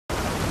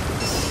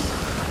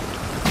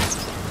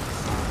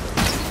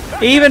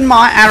Even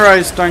my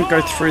arrows don't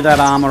go through that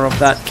armor of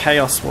that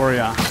Chaos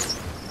Warrior. Just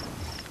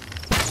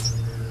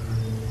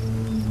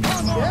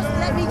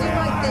let me do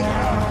my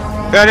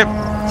thing. Got him.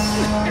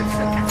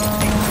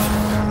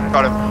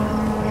 Got him.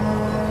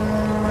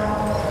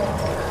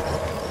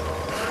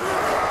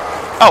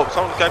 Oh,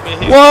 someone gave me a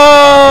hit.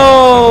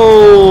 Whoa!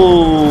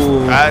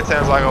 That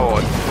sounds like a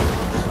horde.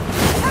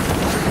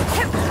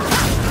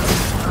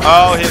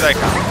 Oh, here they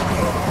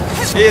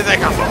come. Here they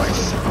come,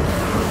 boys.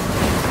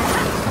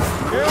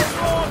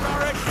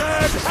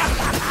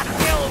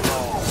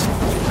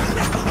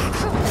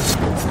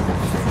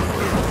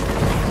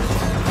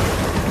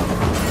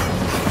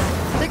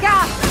 The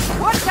gas!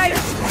 Watch out!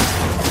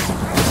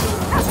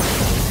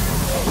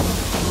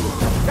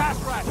 Gas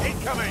rat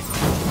incoming!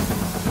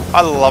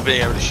 I love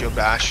being able to shield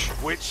bash.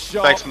 Which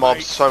shot Makes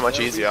mobs so much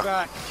easier.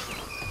 Yeah,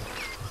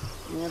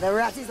 the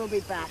ratties will be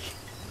back.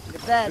 The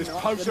bed, This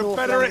not potion the North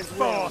better Land it as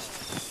well.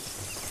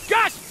 fast!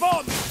 Gas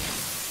bomb!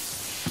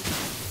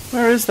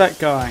 Where is that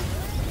guy?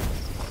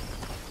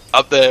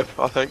 Up there,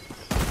 I think.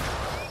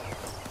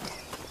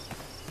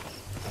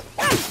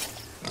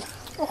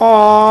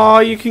 Oh,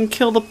 you can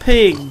kill the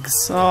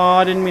pigs. Oh,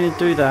 I didn't mean to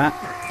do that.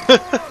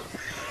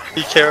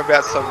 You care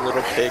about some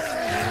little pig.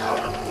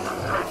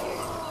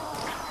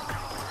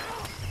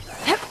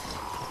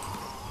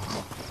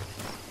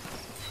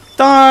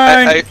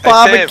 Don't Hey,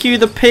 barbecue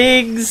the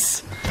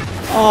pigs.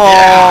 Oh,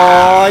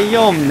 Yeah.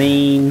 you're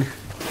mean.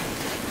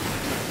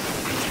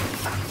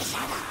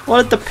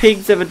 What did the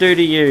pigs ever do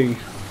to you?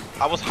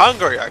 I was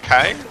hungry,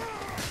 okay?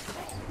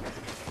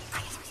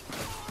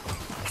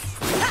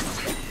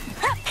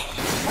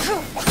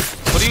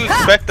 What do you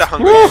expect the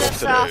hungry wolf to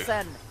do?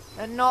 Assassin,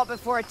 and not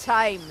before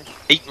time.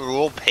 Eat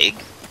raw pig?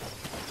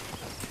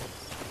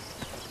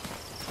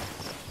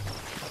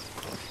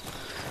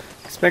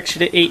 Expect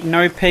you to eat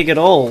no pig at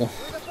all.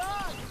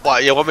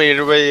 What, you want me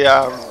to be,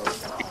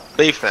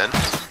 beef then?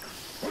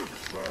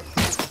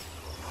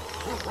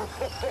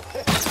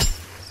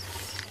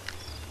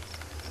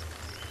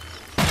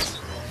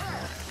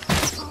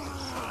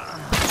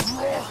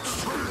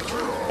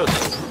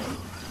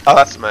 Oh,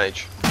 that's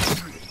mage.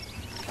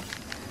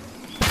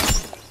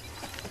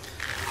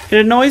 It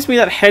annoys me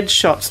that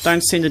headshots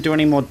don't seem to do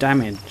any more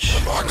damage.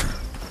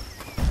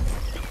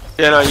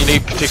 Yeah, no, you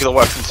need particular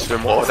weapons to do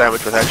more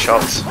damage with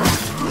headshots.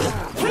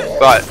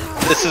 But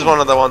this is one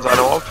of the ones I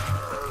know of.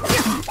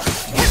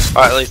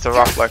 Or at least a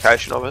rough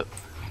location of it.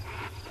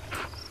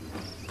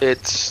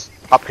 It's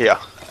up here.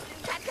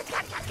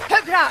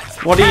 Hook rat!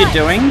 What are you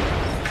doing?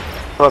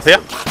 Up here?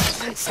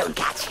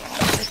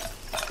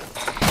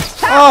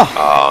 Oh!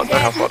 Oh, don't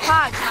have Yes, what.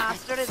 Hag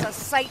Master is a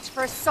sight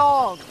for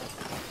song.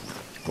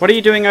 What are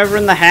you doing over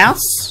in the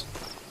house?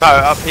 No,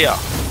 up here.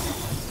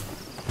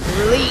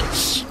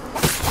 Leech.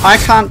 I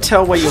can't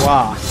tell where you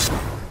are.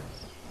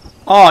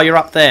 Oh, you're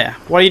up there.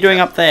 What are you doing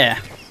up there?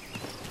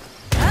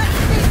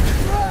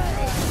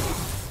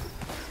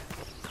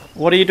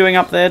 What are you doing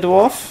up there,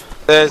 dwarf?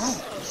 There's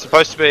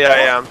supposed to be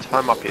a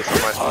time up here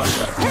somewhere.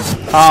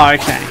 Oh,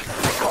 okay.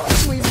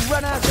 We've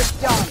run out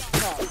of dark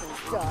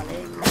castles,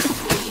 darling.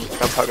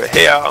 Jump over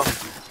here.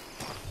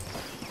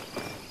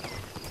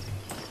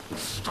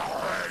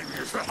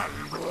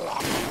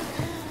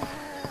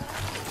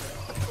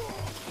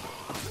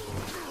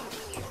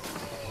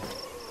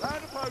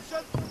 Found a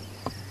potion!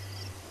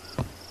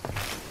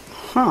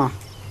 Huh.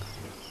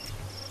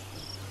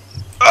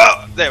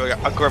 Oh, there we go.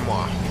 A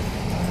grimoire.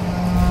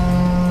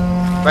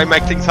 They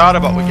make things harder,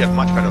 but we get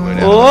much better loot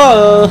out of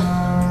Whoa!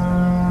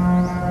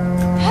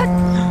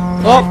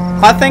 Well,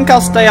 I think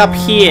I'll stay up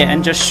here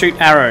and just shoot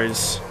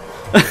arrows.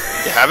 it.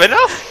 You have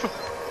enough?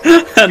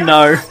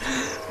 No.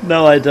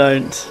 No, I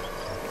don't.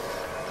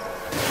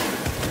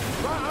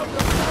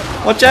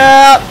 Watch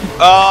out!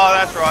 Oh,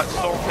 that's right.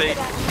 Salty.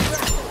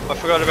 I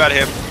forgot about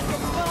him.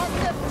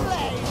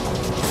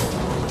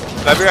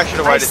 Maybe I should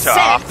have waited till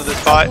after this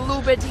fight.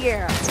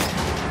 Bloodier.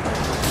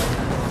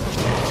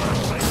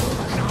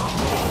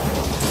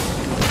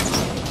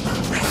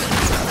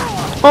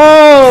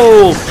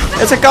 Oh!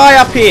 There's a guy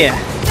up here.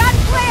 Gun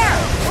flare!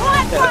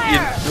 Blood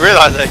flare! You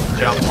realise they can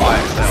jump by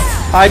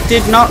itself. I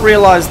did not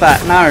realise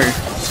that, no.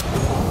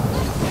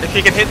 If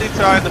you can hit this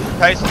guy in the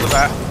face on the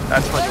back,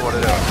 that's when you want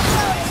to do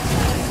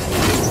it.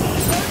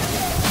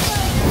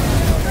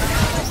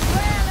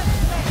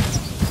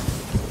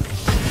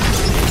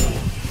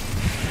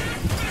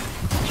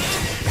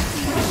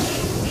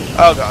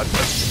 Oh god,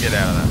 let's get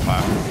out of that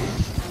fire.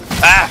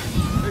 Ah!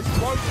 This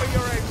won't be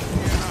your end,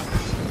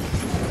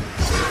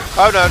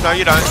 Oh no, no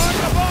you don't.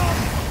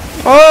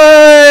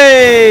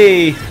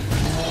 Oi!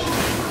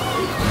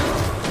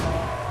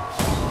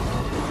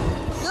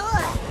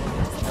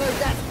 Suppose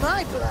that's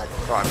my blood.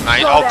 Right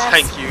mate, I'll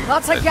tank you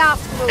That's a gas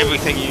flow.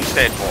 everything you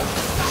stand for.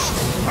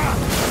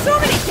 So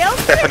many kills.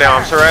 Except for now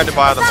I'm surrounded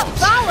by other Is that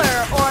mobs.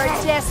 valor or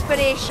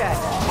desperation?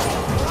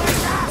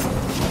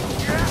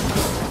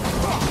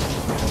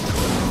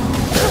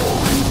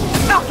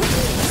 Oh,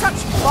 such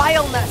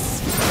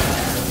vileness.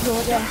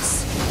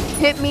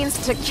 Goddess. It means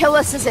to kill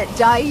us as it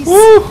dies.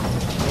 Woo!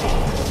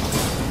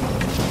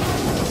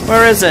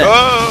 Where is it?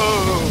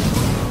 Oh!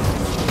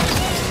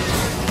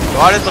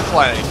 Right in the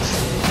flames.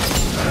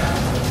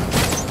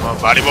 Come on,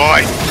 buddy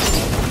boy.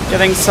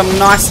 Getting some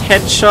nice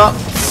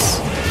headshots.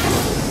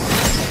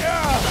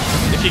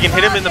 If you can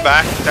hit him in the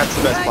back, that's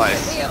the best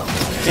place.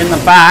 In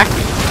the back.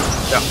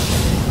 Yeah.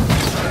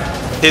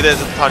 Here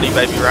there's a tiny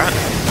baby rat.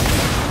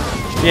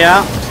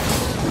 Yeah.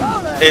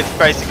 It's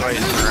basically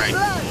his brain.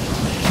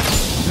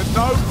 You're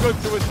no good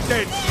to us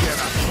dead,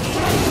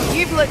 Sienna.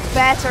 You've looked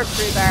better,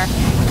 Kruber.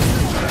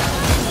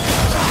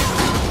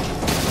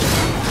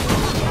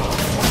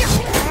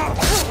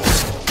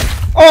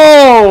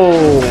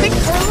 Oh!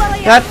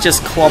 That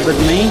just clobbered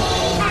me.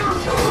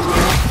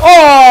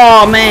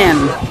 Oh,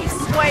 man.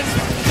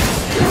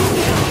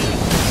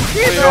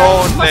 We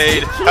all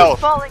need help.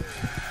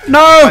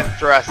 No!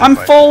 Drastically. I'm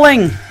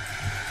falling.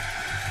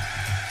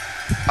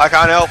 I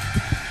can't help.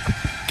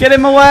 Get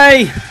him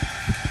away.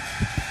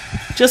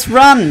 Just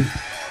run.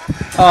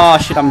 Oh,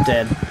 shit, I'm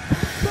dead.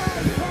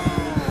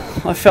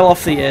 I fell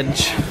off the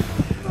edge.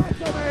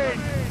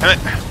 Damn it.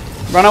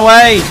 Run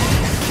away.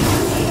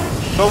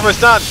 It's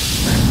almost done.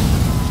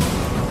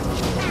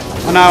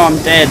 Oh no, I'm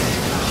dead.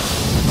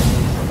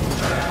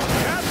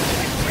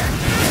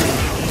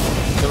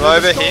 Come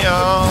over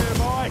here.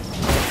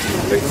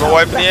 Take them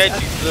away from the edge,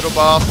 you little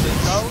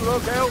bastards. Don't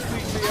look healthy,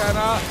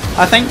 Sienna.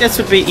 I think this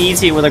would be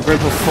easy with a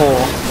group of 4.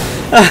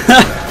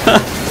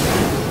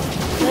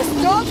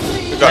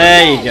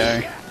 There you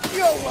go.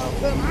 You're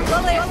welcome.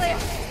 Lily,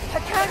 I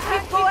can't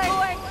keep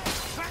going.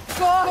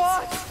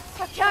 God,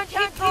 I can't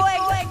keep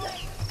going.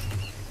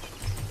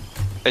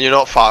 And you're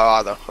not far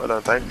either, I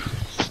don't think.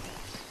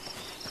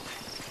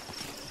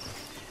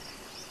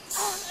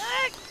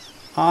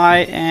 I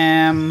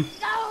am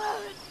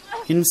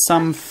in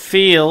some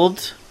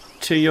field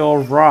to your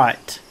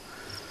right.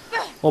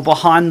 Or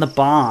behind the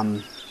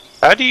barn.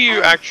 How do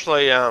you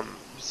actually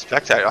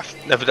spectate?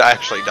 I've never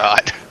actually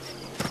died.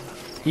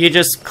 You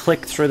just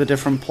click through the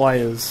different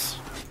players.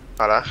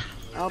 Righto.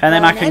 And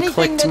then I can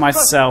click to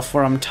myself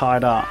where I'm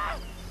tied up.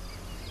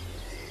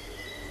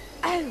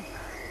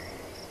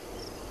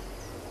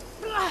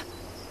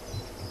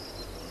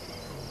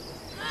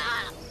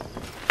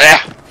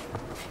 Yeah.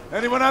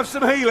 Anyone have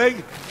some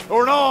healing?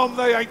 Or an arm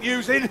they ain't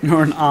using?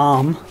 Or an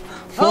arm.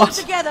 Hold What?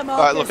 together,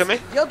 Marcus. Alright, look at me.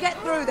 You'll get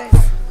through this.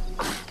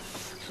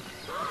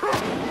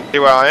 See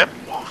where I am?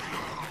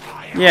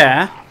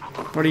 Yeah.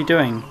 What are you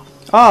doing?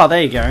 Oh,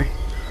 there you go.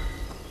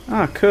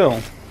 Oh,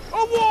 cool.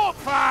 A warp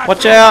fire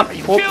Watch thrower. out!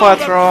 Kill Warp fire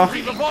them thrower.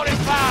 before it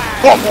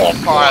fires. One more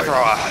fire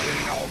thrower.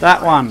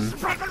 That one.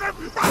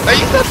 Are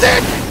you still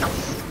dead?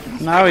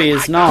 No, he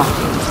is not.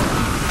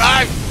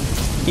 No.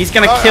 He's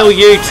gonna kill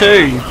you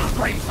too.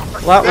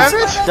 Well,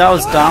 that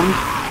was dumb.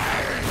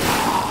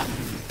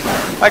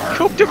 I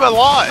cooked him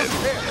alive.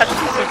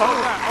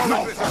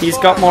 He's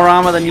got more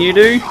armor than you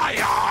do.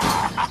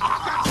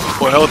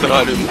 More health than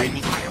I do.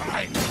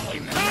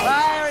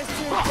 Fire is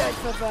too dead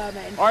for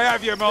vermin. I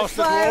have you,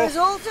 Master Fire Dwarf. is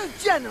all too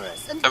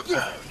generous and giving.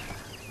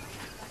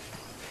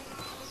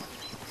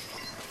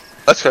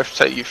 Let's go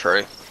set you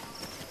free.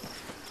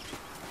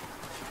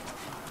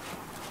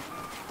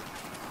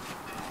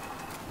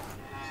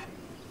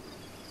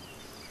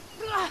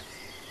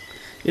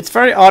 It's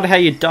very odd how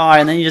you die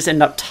and then you just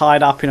end up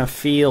tied up in a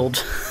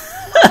field.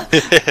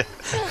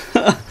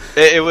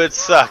 It would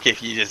suck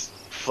if you just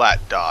flat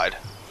died.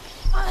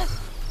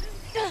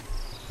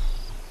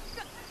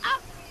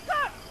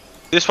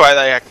 This way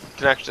they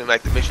can actually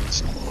make the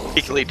missions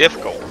particularly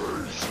difficult.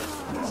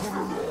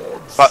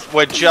 But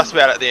we're just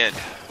about at the end.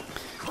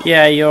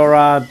 Yeah,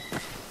 you're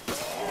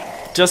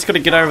just got to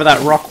get over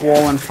that rock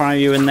wall in front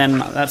of you and then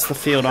that's the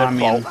field I'm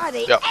in.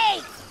 Yep.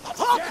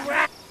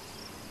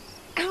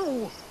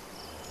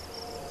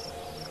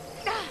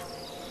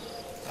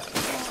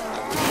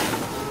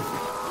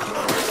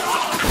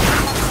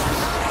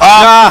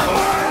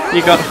 Ah!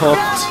 You got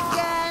hooked.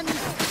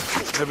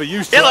 Never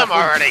used to. Kill him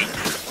happen. already!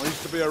 I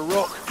used to be a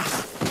rock.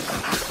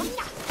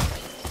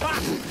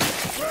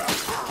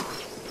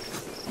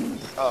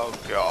 Oh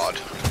god.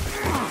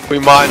 We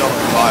might not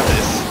survive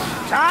this.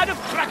 Tired of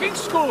cracking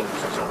skulls,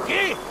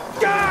 okay?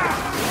 Yeah!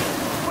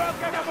 We're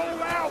gonna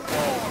move out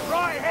war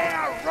right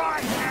here,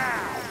 right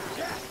now!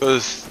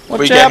 Because we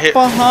Watch get out hit,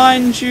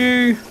 behind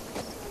you.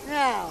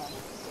 Now,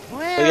 we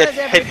where get is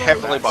hit everybody?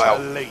 heavily by A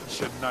leech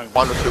should know.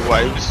 1 or 2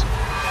 waves.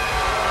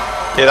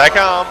 Here they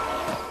come.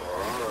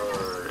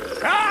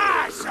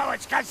 Ah, so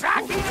it's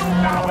Kazaki you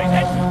know, is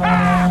it?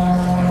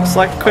 Ah! Just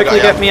like quickly Okay,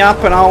 yeah. get me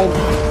up and I'll...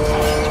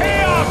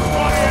 Chaos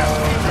warrior!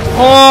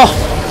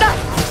 Oh!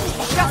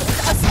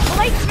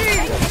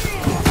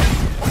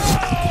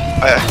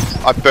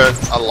 I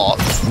burnt a lot,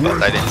 but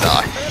they didn't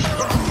die.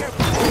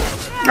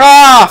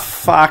 Ah!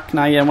 Fuck.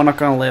 No, yeah, we're not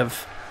gonna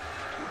live.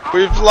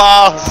 We've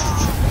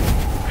lost!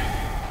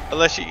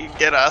 Unless you can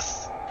get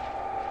us.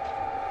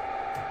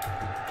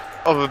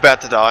 I'm about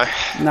to die.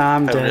 Nah,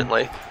 I'm dead.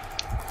 Permanently.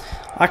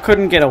 I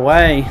couldn't get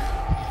away.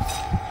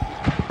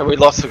 And we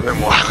lost the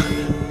grimoire.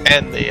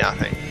 And the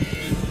thing.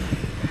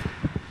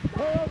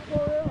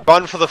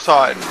 Run for the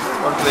side.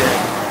 Run for the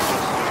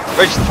end.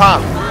 Reach the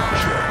farm.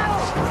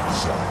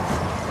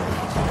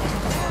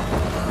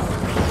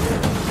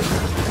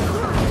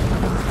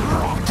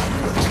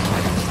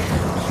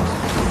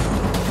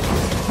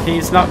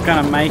 He's not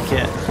gonna make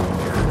it.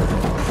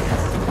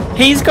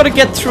 He's got to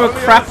get through a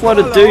crap load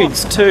of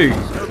dudes too.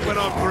 When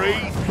I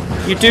breathe.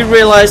 You do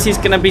realise he's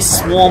going to be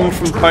swarmed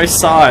from both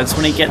sides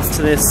when he gets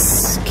to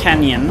this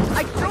canyon.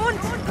 I don't.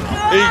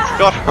 He's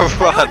got to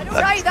run.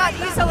 Try that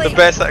easily. The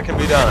best that can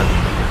be done.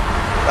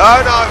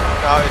 Oh no,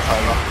 no, it's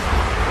over.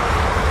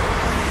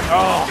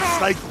 Oh,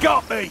 they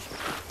got me.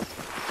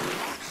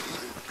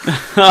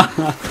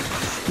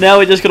 Now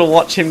we're just going to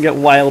watch him get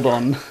wailed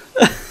on.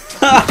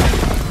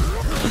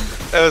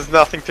 There was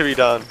nothing to be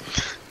done.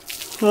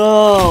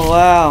 Oh,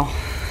 wow.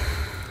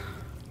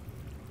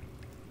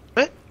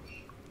 What?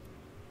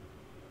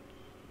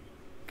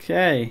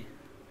 Okay.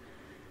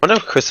 I wonder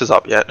if Chris is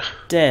up yet.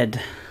 Dead.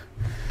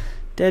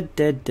 Dead,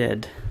 dead,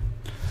 dead.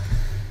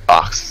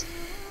 Box.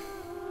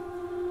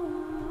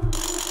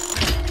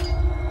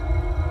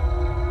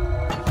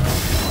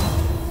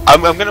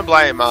 I'm gonna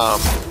blame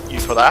you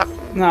for that.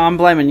 No, I'm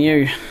blaming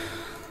you.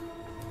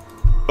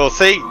 We'll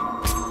see.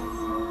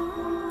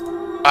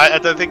 I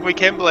don't think we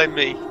can blame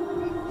me.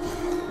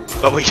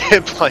 But we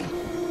can blame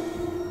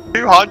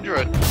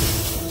 200.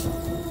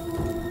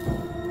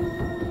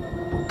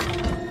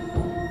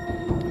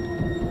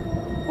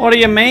 What do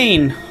you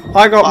mean?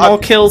 I got more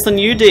kills than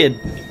you did.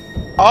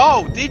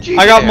 Oh, did you?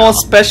 I got more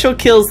special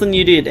kills than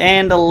you did,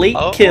 and elite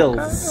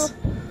kills.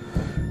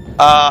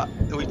 Okay.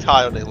 We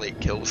tied on elite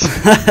kills.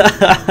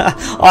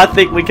 I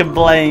think we can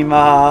blame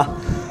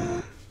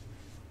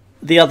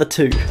the other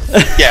two.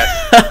 Yes.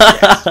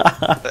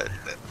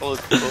 We'll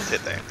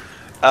sit there.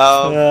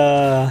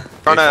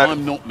 If Trying to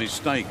I'm not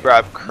mistaken,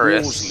 grab Wars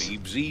Chris.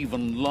 League's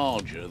even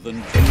larger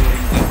than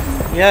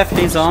Yeah, if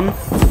he's on.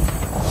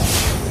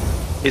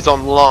 He's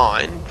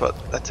online, but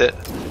that's it.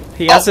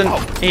 He hasn't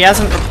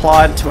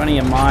replied to any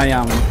of my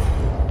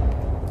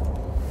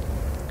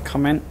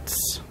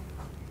comments.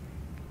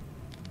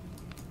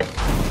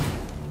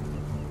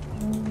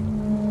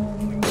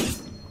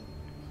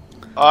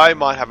 I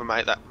might have a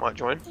mate that might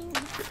join.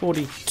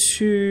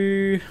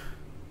 42.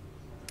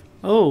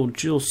 Oh,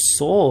 dual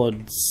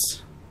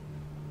swords.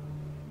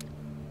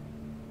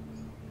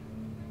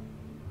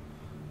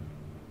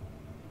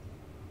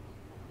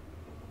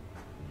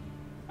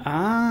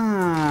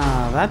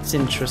 Ah, that's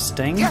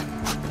interesting.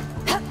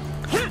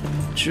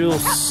 Dual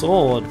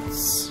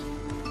swords.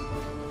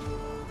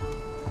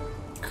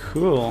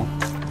 Cool.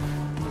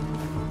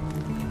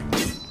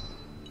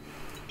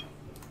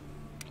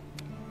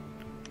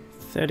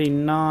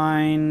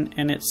 $39,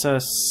 and it's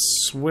a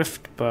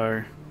swift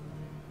bow.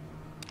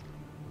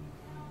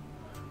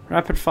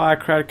 Rapid fire,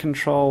 crowd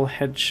control,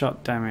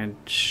 headshot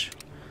damage.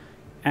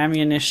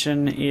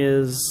 Ammunition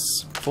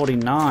is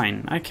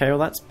 49. Okay, well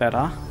that's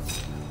better.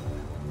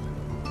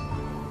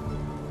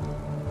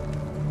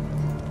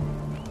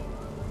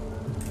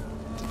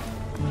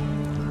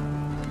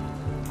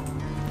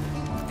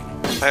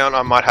 Hang on,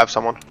 I might have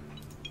someone.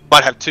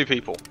 Might have two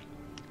people.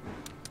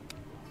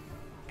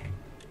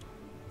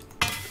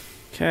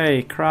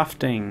 Okay,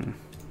 crafting.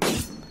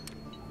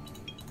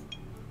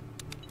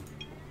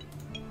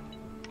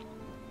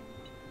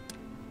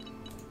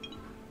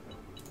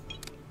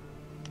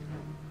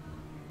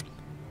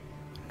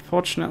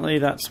 Unfortunately,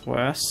 that's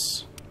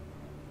worse.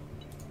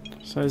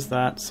 So's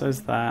that,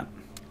 so's that.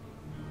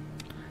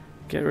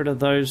 Get rid of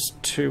those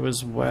two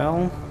as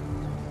well.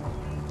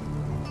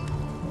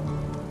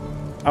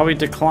 Are we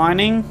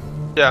declining?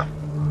 Yeah.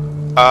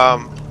 I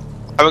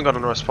haven't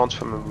gotten a response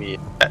from him yet.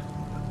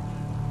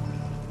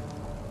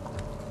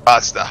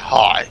 That's the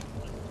high.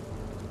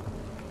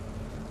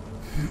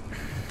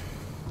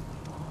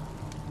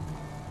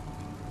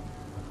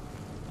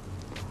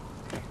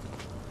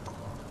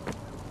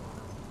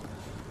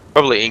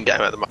 Probably in game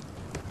at the moment.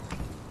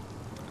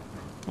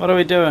 What are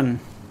we doing?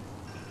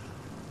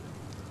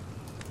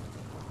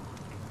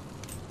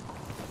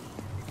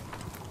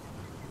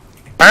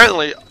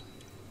 Apparently,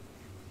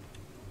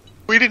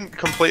 we didn't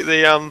complete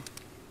the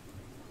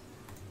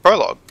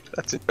prologue.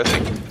 That's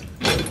interesting.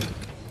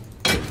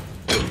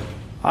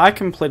 I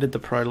completed the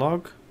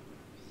prologue.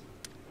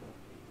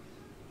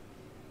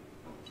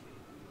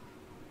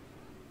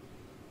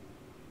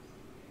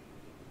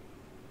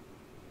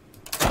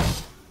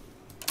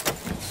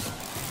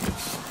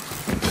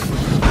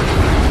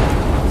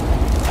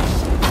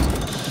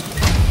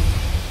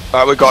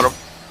 Alright, we got him.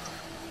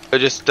 They're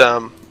just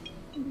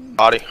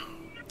party.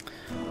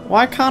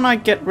 Why can't I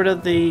get rid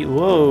of the...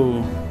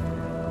 Whoa.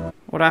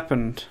 What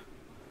happened?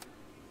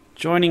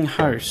 Joining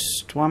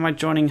host. Why am I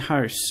joining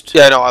host?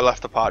 Yeah, no, I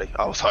left the party.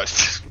 I was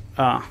host.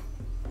 Ah.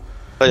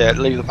 So yeah,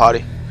 leave the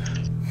party.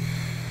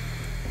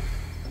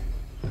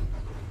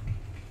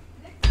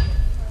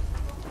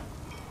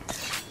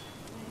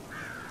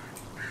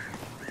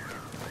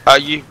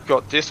 You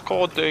got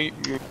Discord, do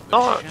you?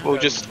 No, we'll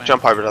just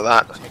jump over to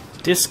that.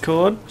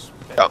 Discord?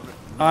 Yep.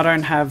 I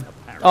don't have...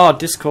 Oh,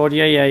 Discord.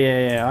 Yeah,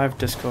 I have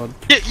Discord.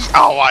 Yeah,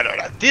 oh, I don't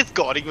have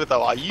Discord, even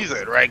though I use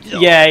it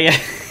regularly. Yeah.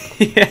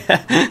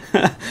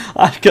 Yeah.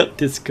 I've got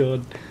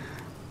Discord.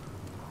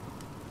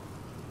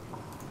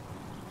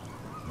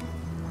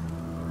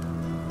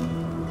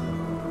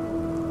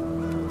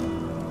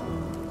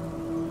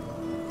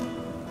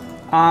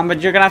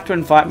 But you're gonna have to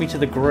invite me to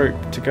the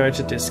group to go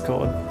to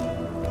Discord.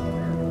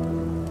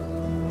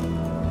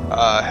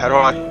 How do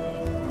I?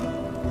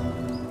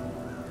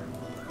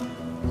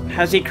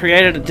 Has he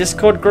created a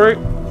Discord group?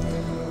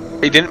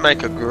 He didn't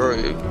make a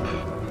group.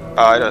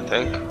 I don't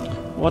think.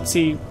 What's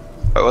he...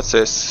 Wait, what's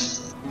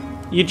this?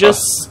 You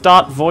just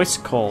start voice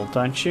call,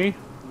 don't you?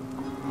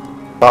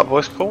 Start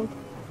voice call?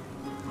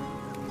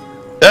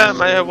 Yeah, it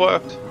may have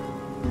worked.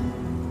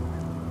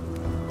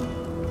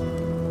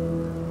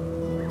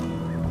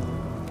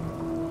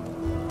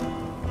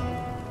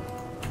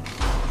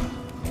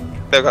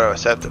 They've got to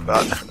accept it,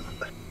 but...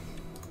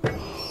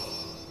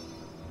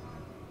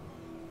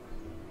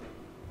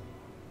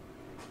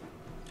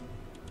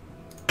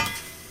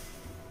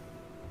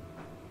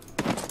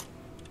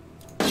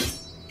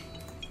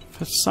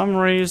 For some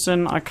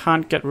reason, I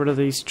can't get rid of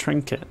these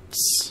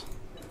trinkets.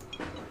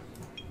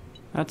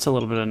 That's a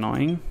little bit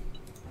annoying.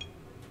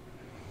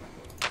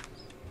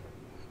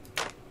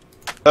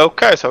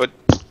 Okay, so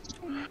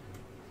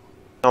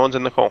no one's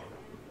in the call.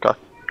 Okay.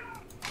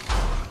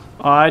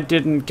 I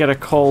didn't get a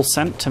call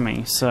sent to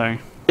me, so...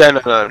 Yeah,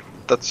 no,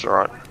 that's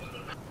alright.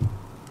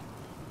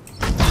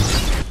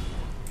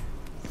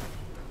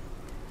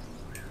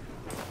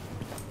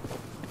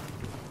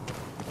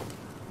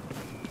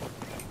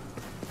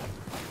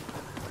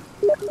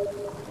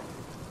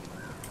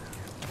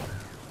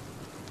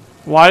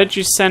 Why did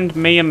you send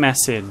me a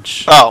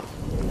message? Oh.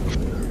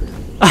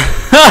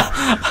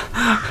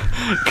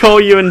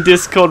 Call you in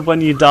Discord when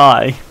you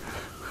die.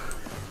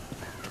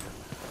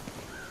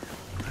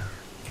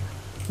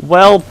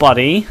 Well,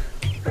 buddy,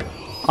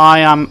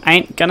 I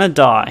ain't gonna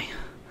die.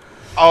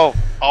 Oh.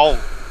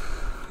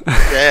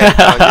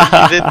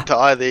 Yeah, you didn't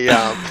die the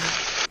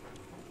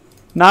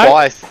No,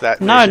 twice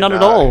that no, mission, not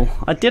at all.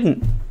 I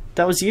didn't.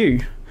 That was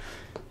you.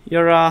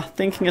 You're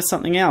thinking of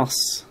something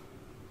else.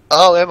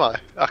 Oh, am I?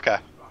 Okay.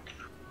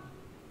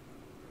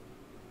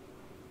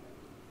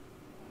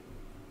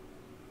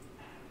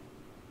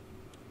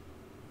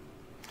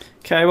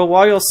 Okay, well,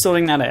 while you're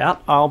sorting that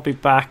out, I'll be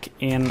back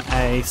in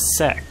a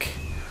sec.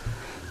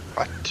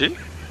 I do?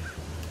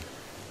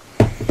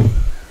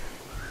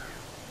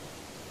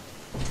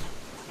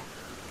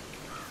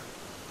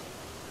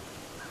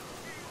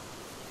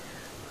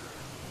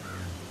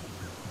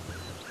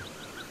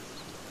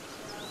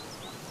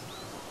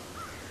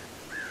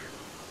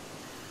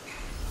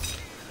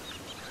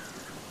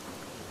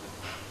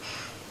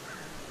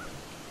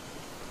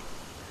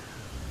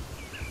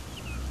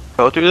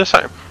 I'll do the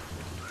same.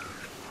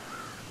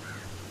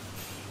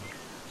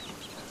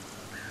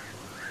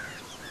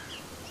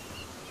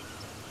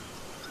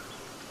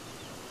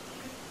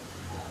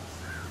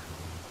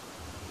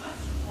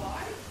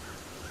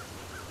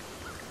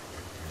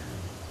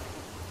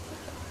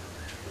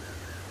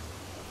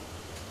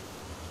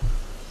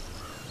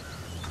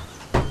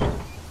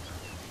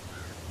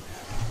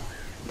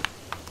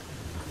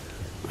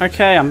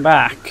 Okay, I'm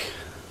back.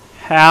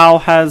 How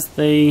has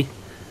the...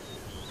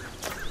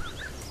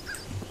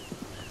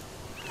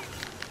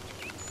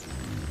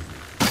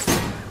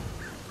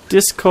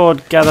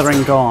 Discord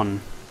gathering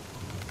gone?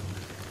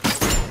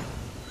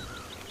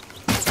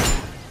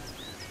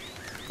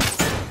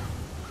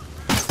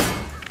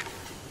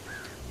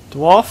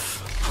 Dwarf?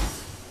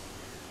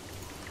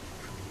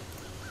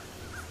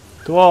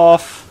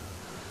 Dwarf?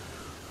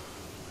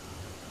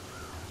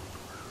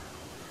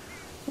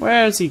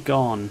 Where has he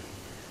gone?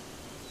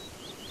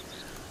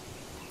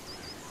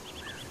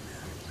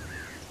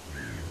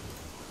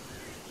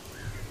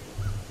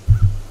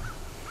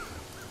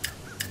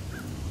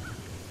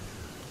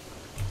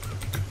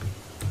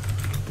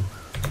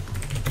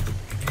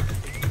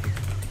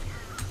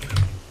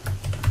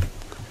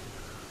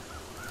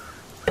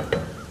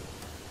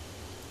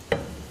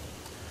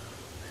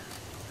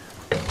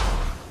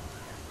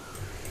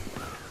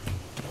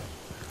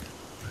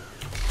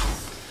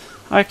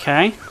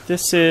 Okay,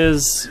 this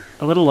is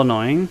a little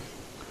annoying.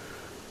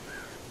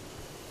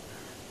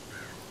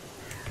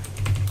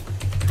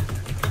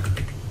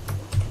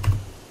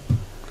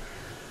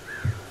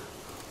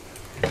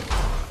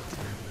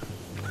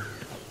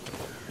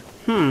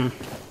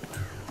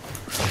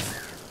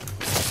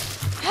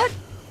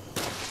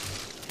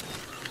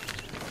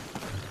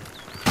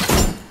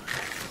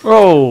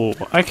 Oh,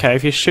 okay,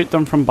 if you shoot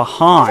them from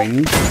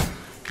behind,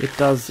 it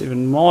does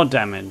even more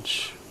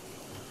damage.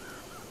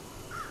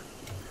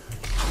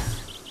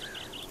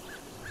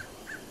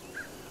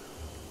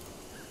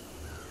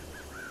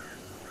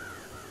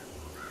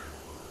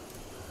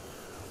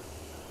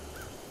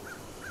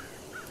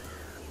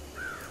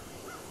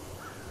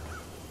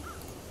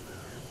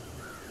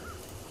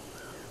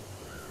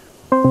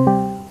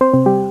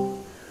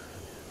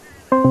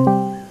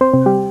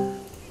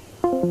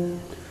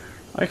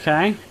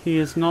 Okay, he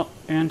is not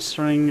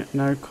answering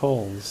no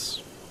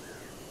calls.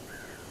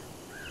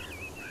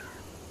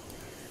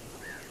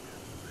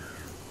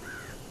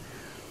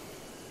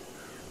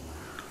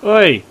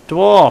 Oi,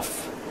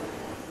 dwarf!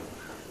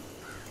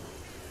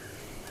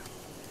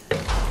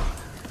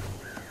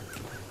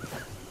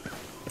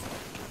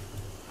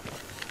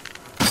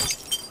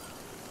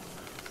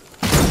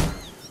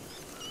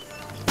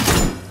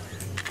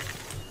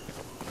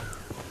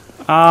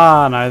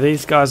 Ah, no,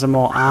 these guys are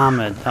more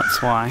armoured,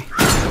 that's why.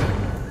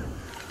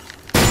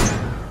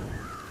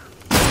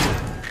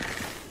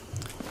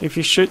 If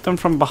you shoot them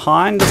from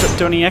behind, does it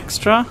do any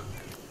extra?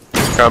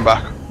 Going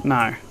back.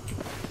 No.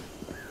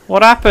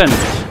 What happened?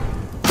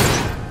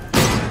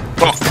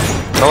 Oh,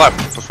 I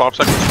left for 5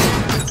 seconds.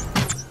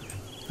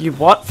 You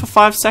what for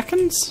 5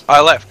 seconds? I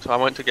left. I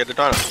went to get a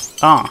donut.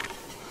 Ah,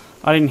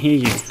 I didn't hear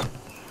you.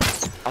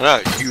 I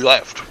know, you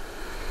left.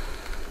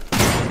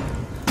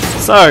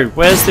 So,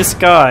 where's this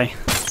guy?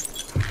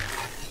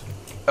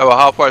 Oh, we're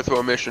halfway through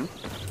a mission.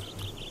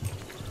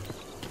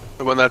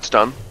 And when that's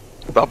done,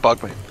 they'll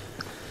bug me.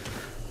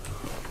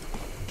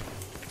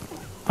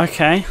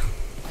 Okay.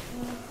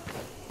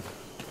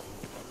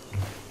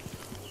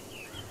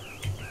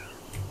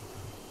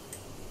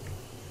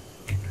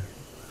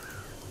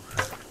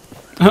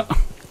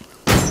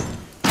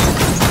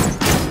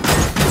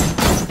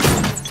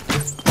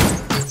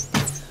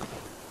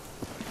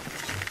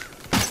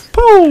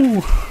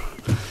 Pooh!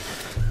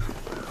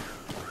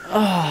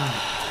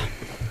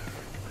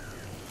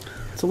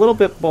 It's a little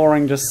bit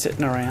boring just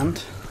sitting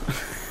around.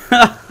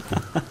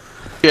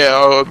 Yeah,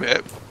 I'll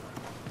admit.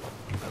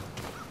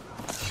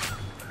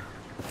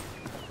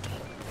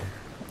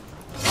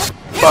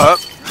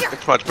 But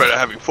it's much better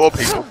having 4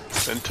 people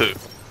than 2.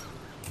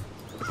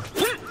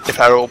 If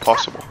at all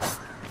possible.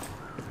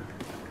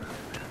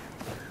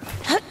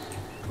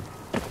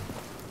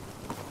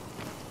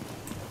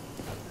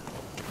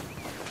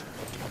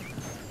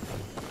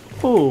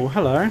 Ooh,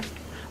 hello.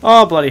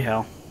 Oh, bloody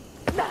hell.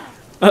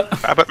 What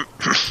happened?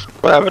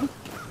 What happened?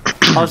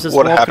 I was just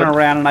What walking happened?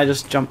 around and I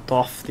just jumped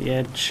off the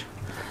edge.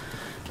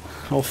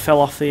 Or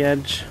fell off the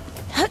edge.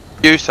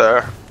 You,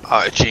 sir,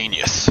 are a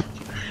genius.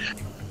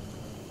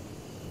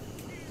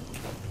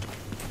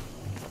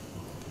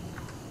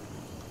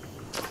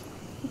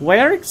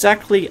 Where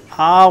exactly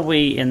are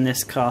we in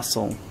this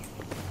castle?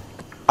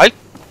 I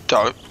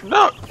don't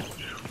know.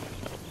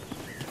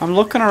 I'm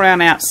looking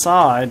around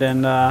outside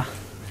and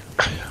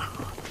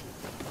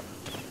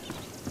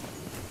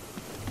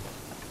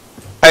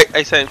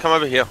Hey, Sam, come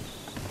over here.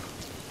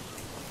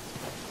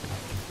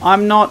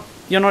 I'm not...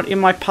 You're not in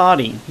my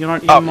party. You're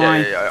not in Oh,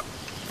 my yeah.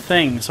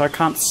 thing, so I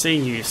can't see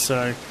you,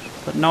 so...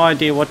 But no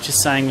idea what you're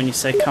saying when you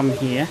say come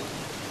here.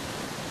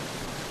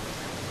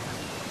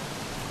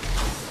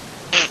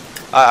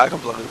 I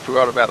completely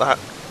forgot about that.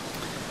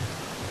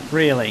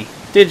 Really?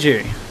 Did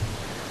you?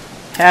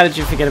 How did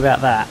you forget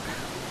about that?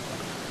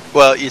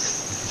 Well, you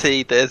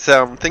see, there's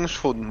things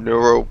called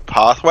neural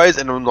pathways,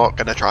 and I'm not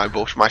gonna try and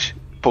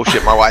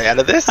bullshit my way out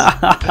of this.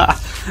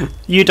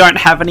 You don't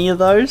have any of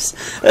those?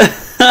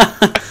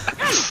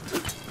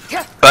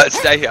 But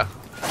stay here.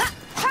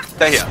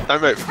 Stay here.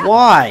 Don't move.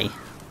 Why?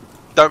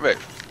 Don't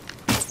move.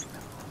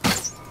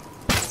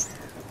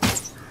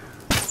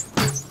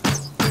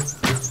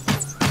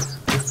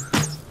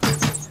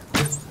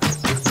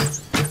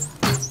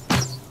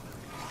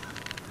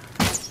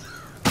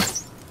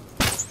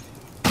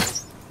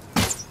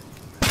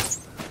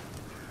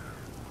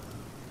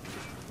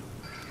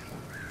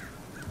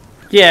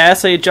 Yeah,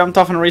 so you jumped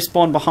off and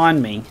respawned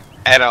behind me.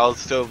 And I was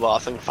still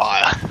blasting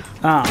fire.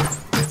 Ah.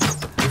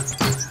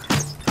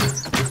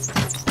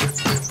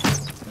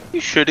 What are you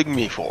shooting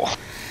me for?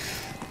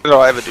 What did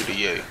I ever do to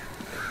you?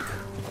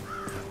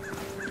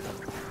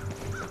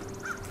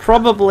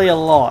 Probably a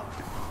lot.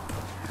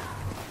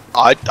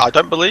 I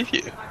don't believe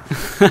you.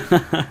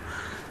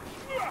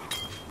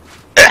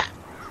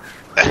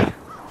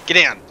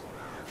 Get down.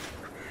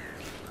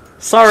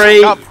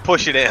 Sorry, Can't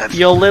push it in.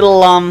 your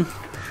little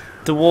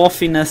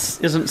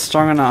dwarfiness isn't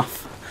strong enough.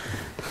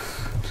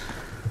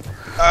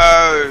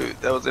 Oh,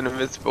 that was an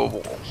invisible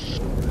wall.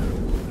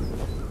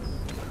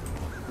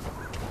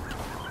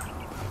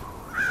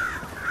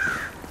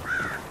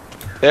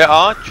 There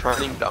are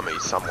training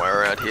dummies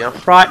somewhere around here.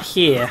 Right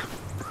here.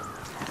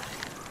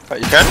 Oh,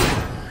 you can?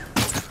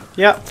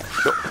 Yep.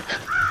 Sure.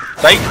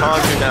 They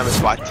can't do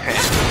damage by 10.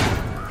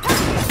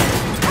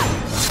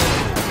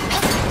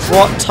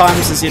 What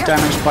times is your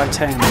damage by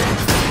 10?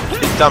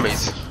 It's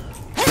dummies.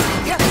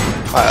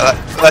 Alright,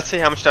 let's see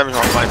how much damage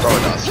my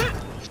flamethrower does.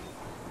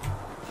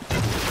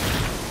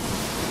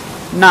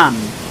 None.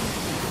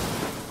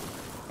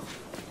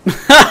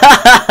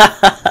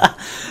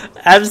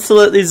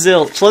 Absolutely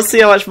zilch. Let's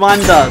see how much mine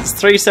does.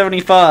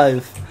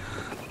 375.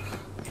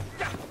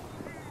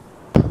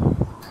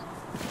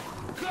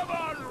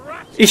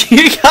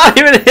 You can't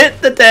even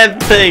hit the damn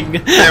thing.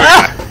 There we go.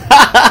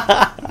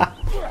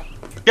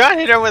 Can't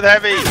hit her with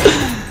heavy.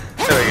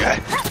 There we go.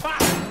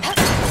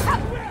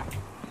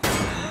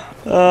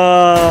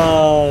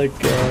 Oh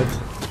god.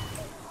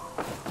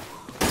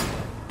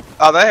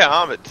 Oh, they are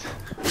armored.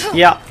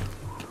 Yep.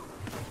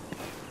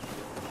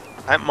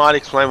 That might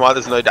explain why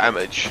there's no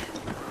damage.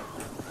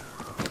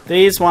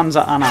 These ones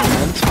are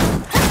unarmored.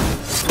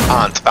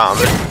 Aren't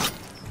armored.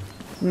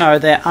 No,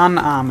 they're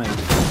unarmored.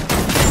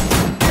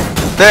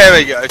 There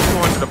we go,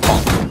 200 a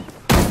pop.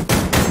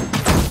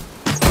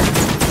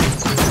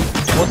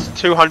 What's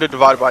 200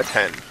 divided by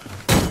 10?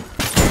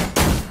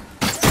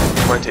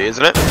 20,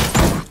 isn't it?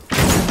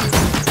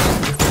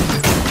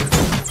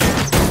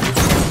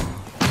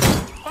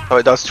 Oh,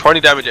 it does 20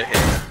 damage a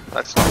hit.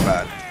 That's not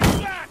bad.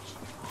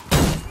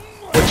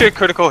 What's your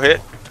critical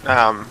hit?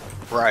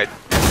 Right.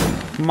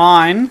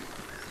 Mine,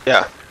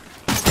 Yeah.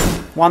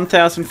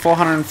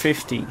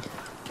 1,450.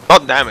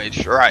 Not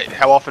damage, right.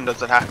 How often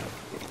does it happen?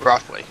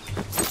 Roughly.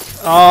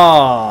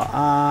 Oh,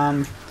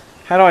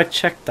 how do I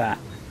check that?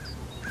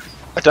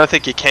 I don't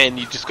think you can,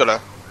 you just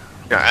gotta,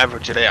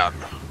 average it out.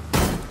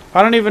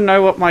 I don't even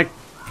know what my...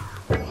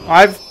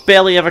 I've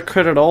barely ever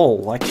crit at all,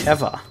 like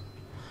ever.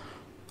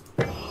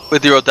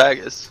 With your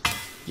daggers.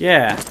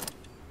 Yeah.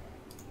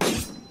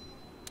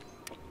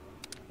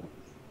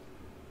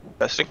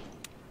 Testing.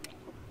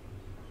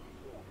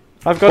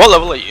 I've got... What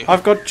level are you?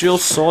 I've got dual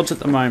swords at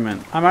the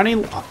moment. I'm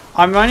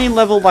only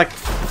level like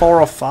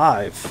 4 or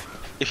 5.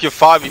 If you're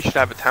 5, you should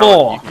have a talent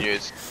 4. you can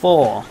use.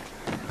 4.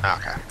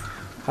 Okay.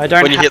 I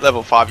don't. When you hit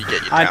level 5, you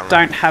get your talent. I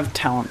don't have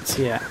talents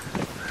yet.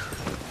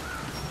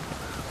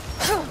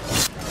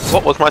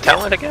 What was my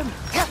talent again?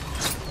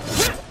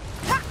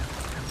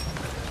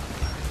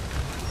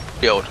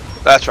 Shield.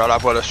 That's right,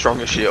 I've got a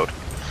stronger shield.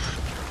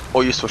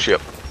 Or useful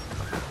shield.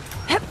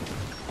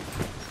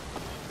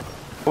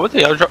 What was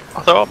the other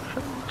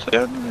option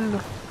again?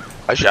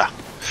 Aja.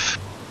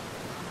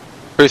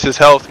 Increases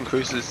health,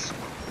 increases...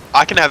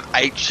 I can have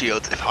 8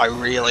 shields if I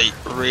really,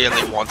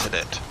 really wanted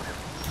it.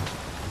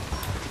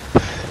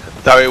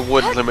 Though it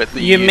would limit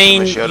the You use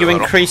mean of the shield you a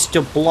little. increased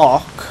your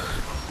block?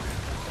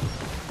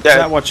 Yeah, Is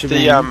that what you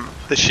mean?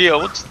 The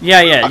shields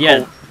Yeah, are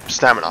called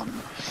stamina.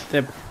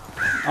 They're...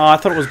 Oh, I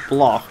thought it was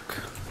block.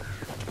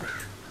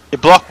 You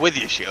block with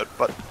your shield,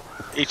 but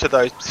each of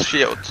those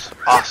shields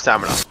are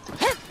stamina.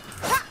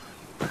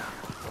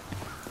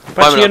 But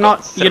you're I've got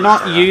not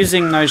stamina.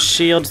 using those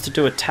shields to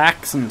do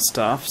attacks and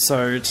stuff,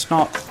 so it's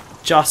not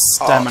just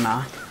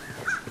stamina.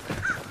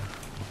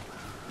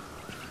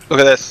 Look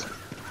at this.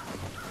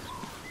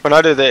 When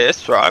I do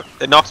this, right,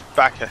 it knocks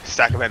back a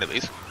stack of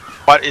enemies,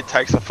 but it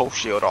takes a full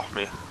shield off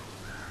me.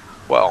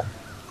 Well,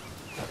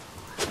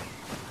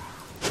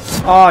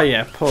 Oh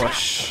yeah,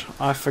 push.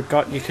 I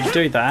forgot you could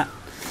do that.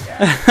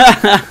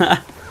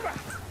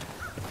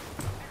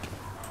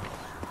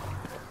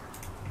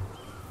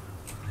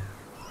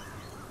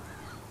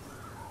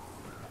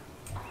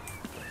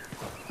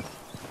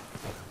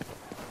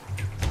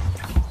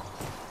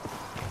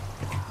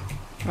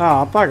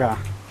 Oh, bugger.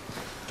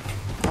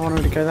 I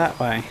wanted to go that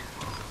way.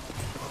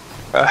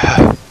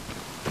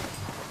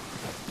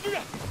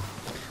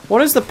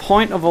 What is the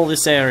point of all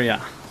this area?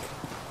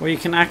 Where you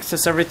can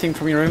access everything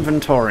from your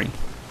inventory?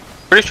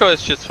 pretty sure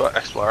it's just for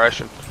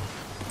exploration.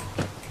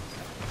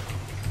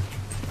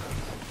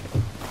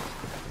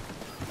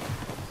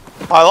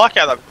 I like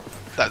how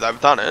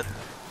they've done it.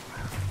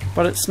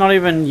 But it's not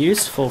even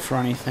useful for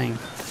anything.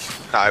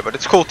 No, but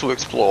it's cool to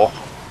explore.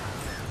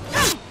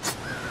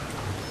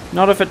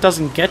 Not if it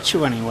doesn't get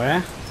you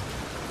anywhere.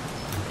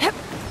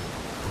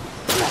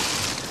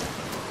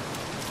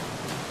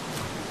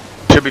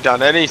 Should be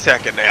done any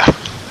second now.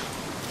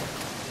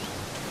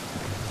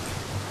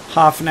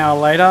 Half an hour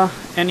later,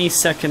 any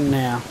second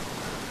now.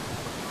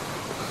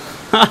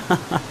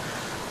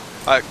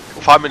 Like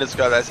 5 minutes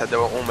ago they said they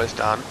were almost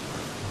done.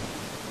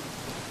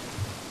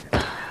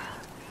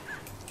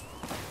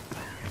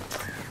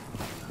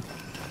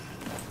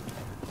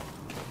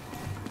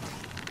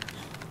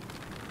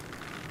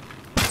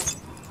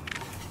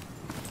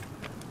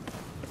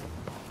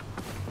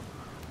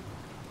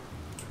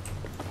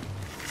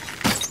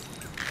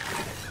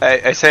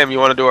 Hey Sam, you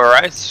want to do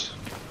a race?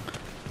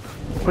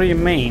 What do you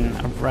mean,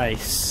 a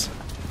race?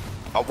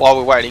 While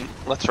we're waiting,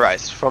 let's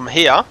race. From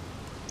here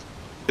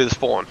to the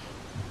spawn.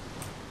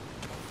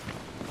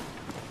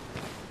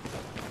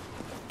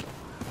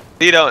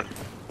 What are you doing?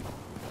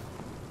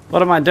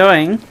 What am I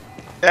doing?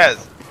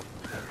 Yes.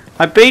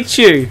 I beat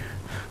you!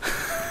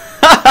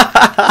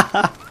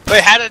 We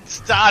hadn't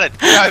started.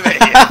 Get over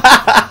here.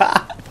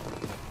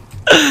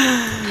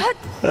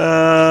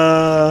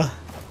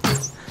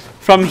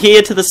 From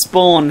here to the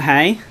spawn,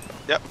 hey?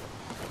 Yep.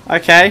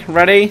 Okay,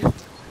 ready?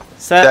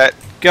 Set,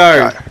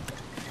 go.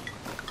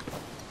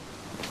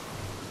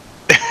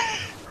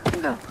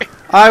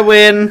 I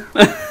win!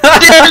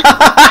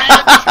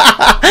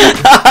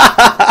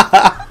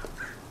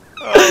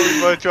 Oh,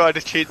 we both tried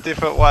to cheat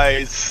different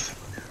ways.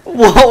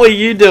 What were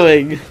you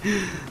doing?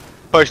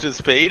 Potion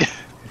speed.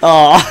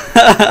 Oh,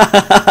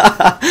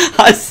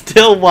 I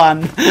still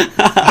won.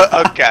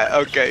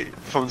 Okay.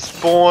 From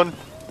spawn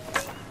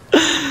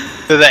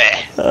to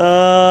there.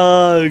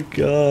 Oh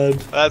god.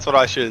 That's what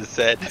I should have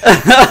said.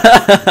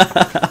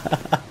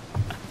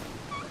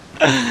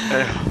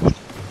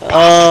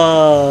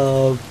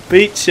 Oh,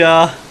 beat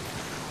ya.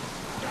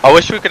 I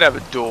wish we could have a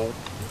duel.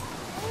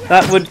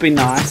 That would be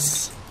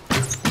nice.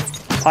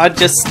 I'd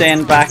just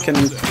stand back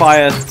and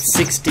fire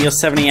 60 or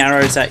 70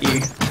 arrows at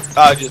you.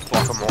 I'll just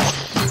block them all.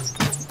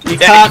 You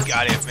can't.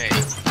 Got it, me.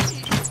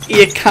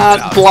 You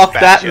can't I'll block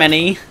bash that you.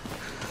 many.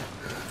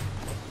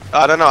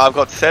 I don't know. I've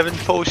got 7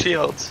 full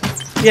shields.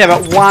 Yeah,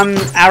 but one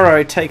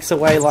arrow takes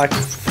away like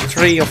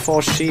 3 or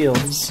 4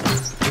 shields.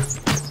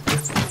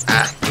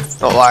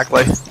 Not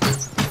likely.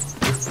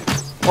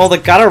 All the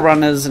gutter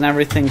runners and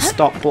everything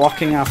stop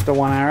blocking after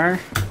one arrow.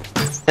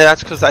 Yeah,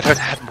 that's because they don't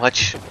have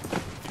much in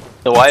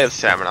the way of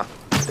stamina.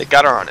 They're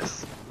gutter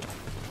runners,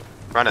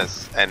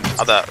 and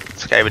other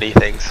Skaven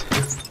things.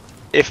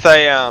 If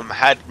they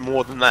had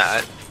more than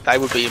that, they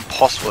would be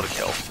impossible to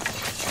kill.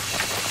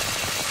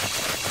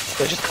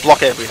 They just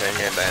block everything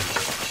and then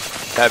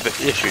have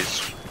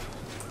issues.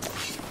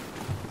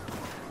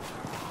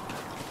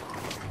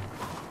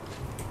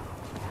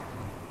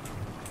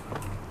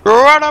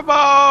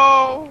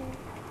 Runnable!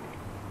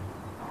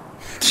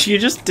 You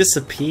just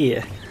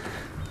disappear.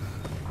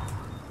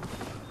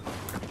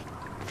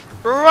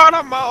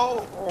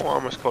 Runnable! Oh, I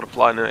almost caught a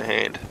fly in her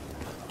hand.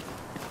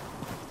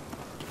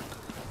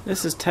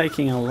 This is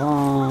taking a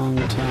long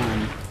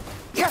time.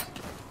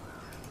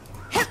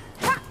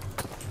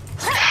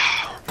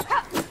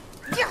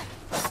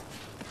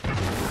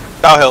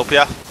 I'll help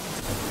ya.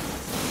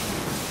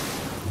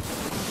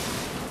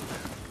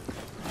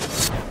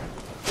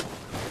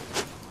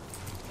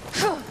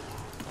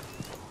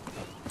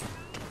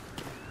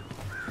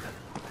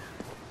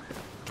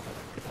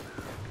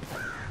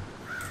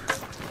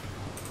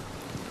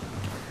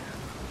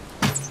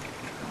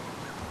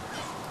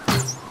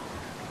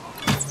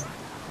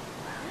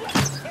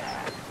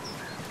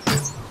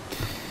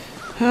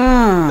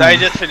 They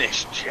just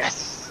finished,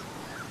 yes.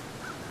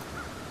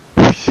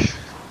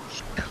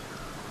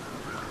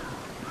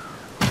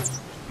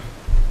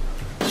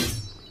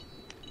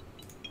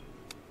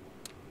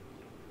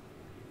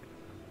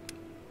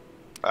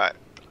 Right.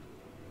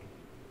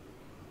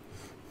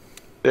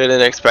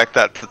 Didn't expect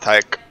that to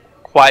take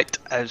quite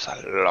as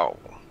long.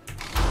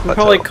 We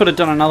probably could have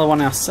done another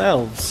one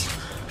ourselves.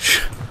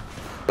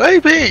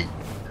 Maybe!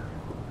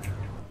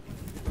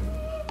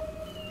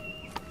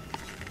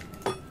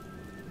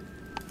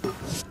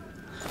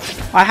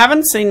 I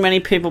haven't seen many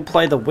people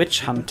play the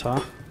Witch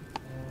Hunter.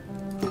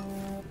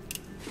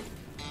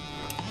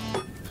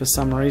 For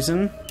some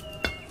reason.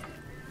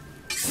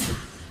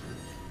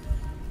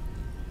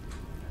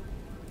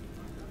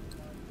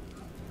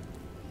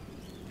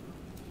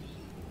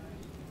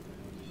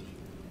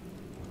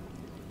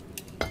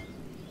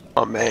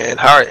 Oh man,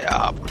 hurry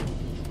up.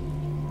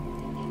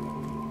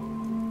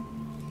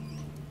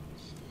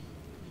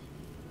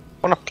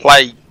 I wanna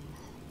play.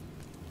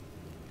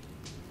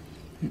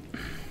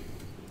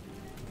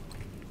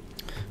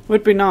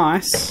 Would be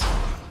nice.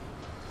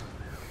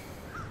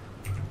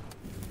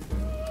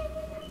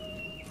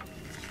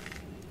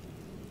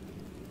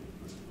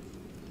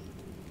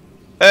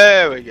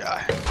 There we go.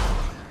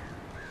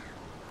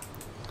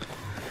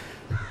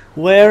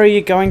 Where are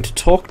you going to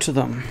talk to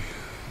them?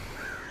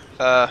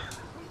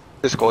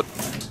 Discord.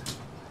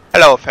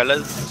 Hello,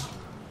 fellas.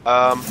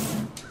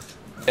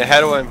 Yeah, how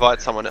do I invite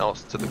someone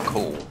else to the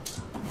call?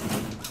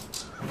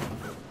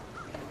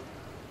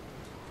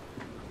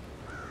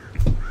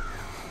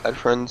 Add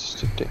friends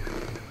to dick.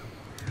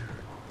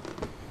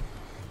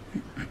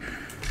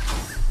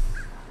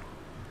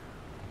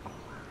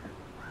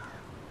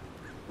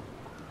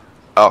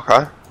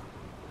 Okay.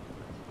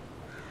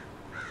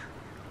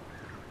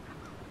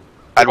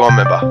 Add one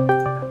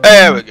member.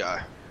 There we go.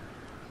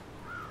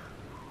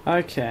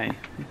 Okay.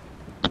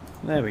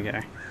 There we go.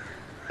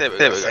 There we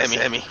go,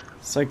 Emmy.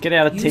 So get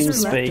out of User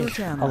left your TeamSpeak,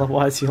 channel.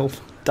 otherwise you'll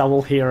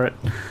double hear it.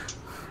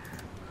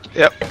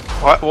 Yep.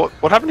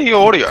 What happened to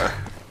your audio?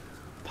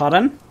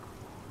 Pardon?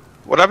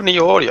 What happened to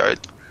your audio?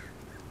 It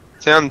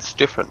sounds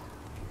different.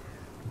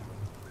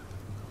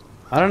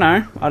 I don't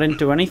know. I didn't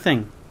do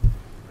anything.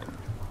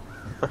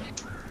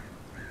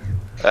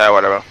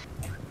 Whatever.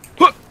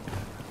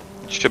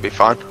 Should be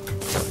fine.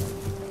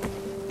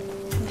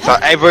 So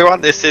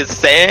everyone, this is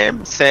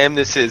Sam. Sam,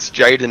 this is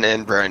Jaden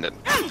and Brandon.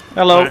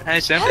 Hello.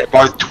 Hey, Sam. They're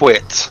both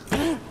twits.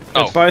 They're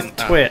both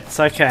twits.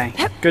 Okay.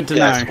 Good to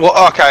Yes. know.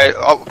 Well, okay.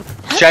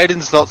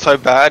 Jaden's not so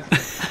bad,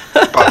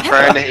 but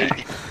Brandon,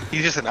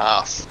 he's just an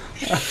ass.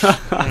 It's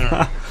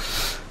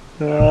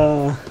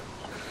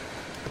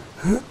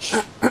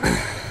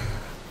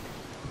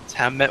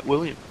how I met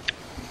William.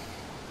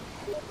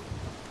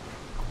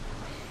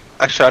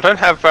 Actually, I don't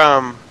have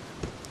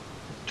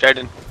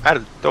Jaden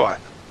added, do I?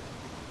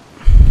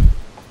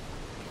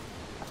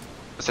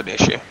 That's an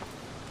issue.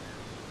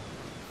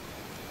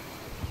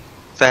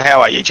 So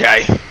how are you,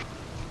 Jay?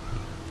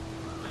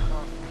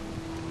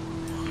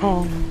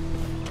 Oh.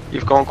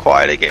 You've gone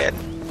quiet again.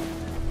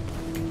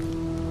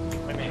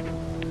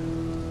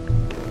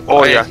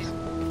 Oh yeah.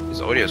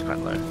 His audio's quite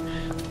low.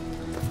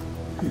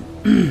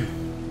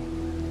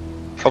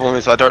 Problem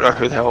is, I don't know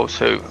who the hell is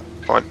who.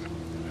 Fine.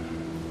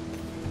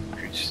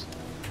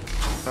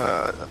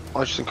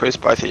 I'll just increase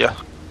both of you.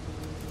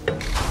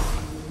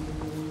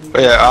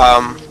 But yeah,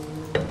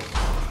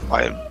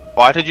 I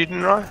invited you,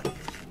 didn't I?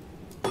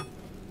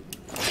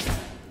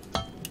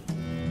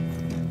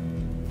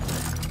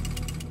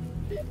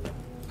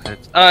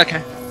 Oh,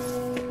 okay.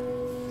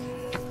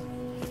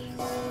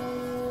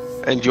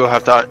 And you'll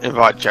have to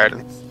invite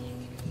Jaden.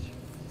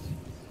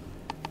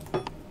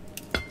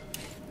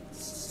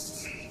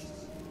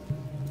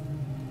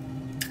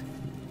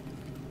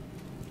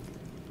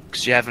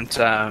 Because you haven't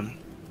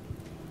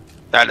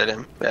Added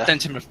him. Yeah.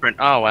 Sent him a friend.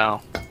 Oh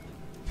wow.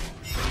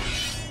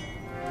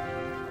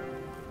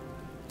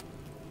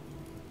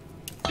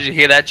 Did you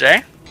hear that,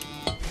 Jay?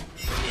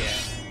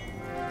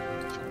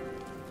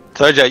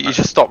 So Jay, you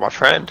just stopped my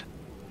friend.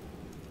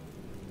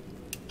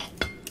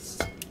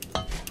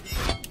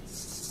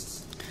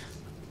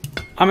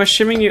 I'm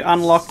assuming you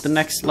unlock the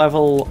next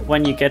level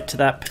when you get to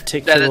that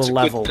particular That's a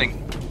level. good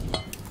thing.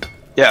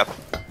 Yeah.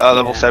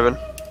 Level 7.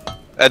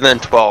 And then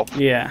 12.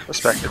 Yeah.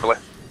 Respectively.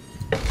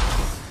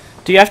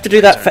 Do you have to do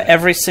that for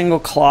every single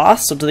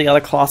class, or do the other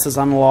classes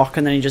unlock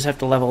and then you just have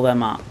to level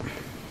them up?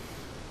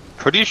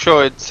 Pretty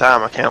sure it's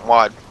account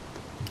wide.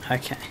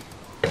 Okay.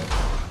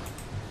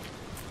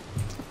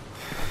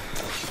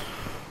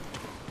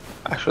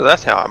 Actually,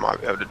 that's how I might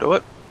be able to do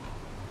it.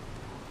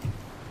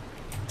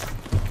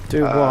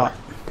 Do what?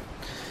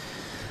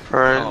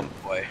 Friend. Oh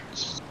boy.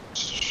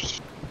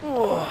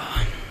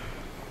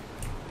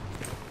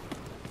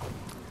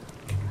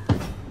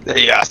 There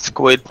you are,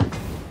 squid.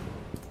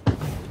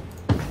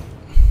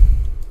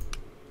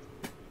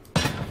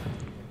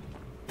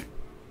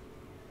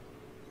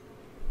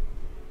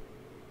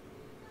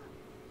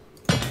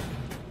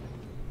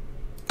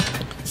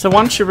 So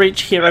once you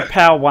reach Hero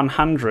Power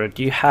 100,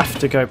 you have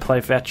to go play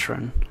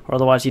Veteran, or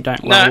otherwise you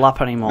don't level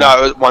up anymore. No,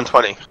 it was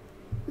 120.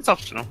 It's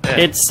optional. Yeah.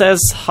 It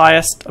says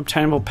highest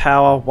obtainable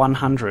power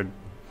 100.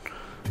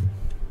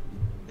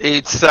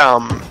 It's based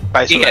on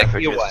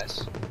averages.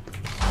 gear-wise.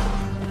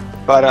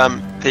 But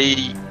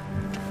the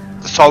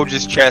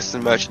soldier's chest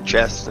and merchant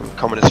chest and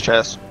commoner's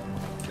chest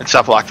and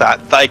stuff like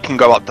that, they can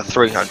go up to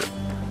 300,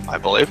 I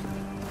believe.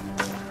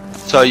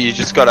 So you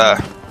just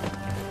gotta.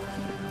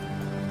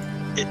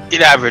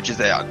 It averages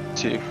out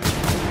to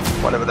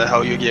whatever the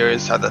hell your gear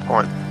is at that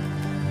point.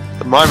 At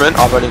the moment,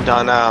 I've only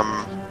done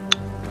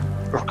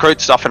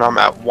recruit stuff and I'm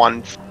at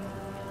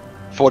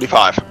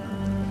 145.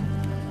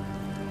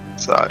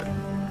 So.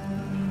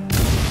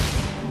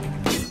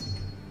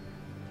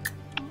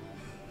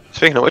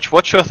 Speaking of which,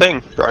 what's your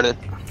thing, Ronan?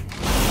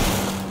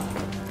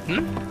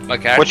 My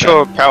character. What's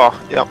your power?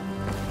 Yep.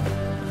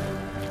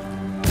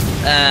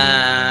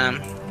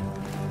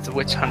 It's a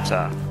witch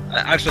hunter. I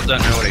actually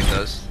don't know what he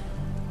does.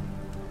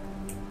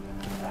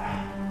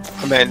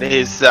 I mean,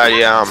 his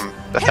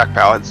attack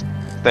powers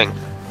thing.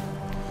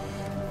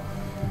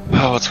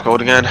 Oh, what's it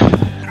called again?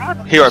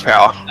 Hero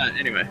power.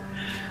 Anyway,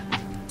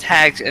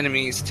 tags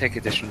enemies take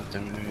additional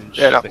damage.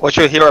 Yeah, no, what's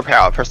your hero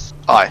power? Press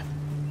I.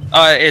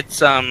 It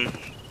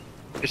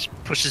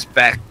pushes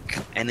back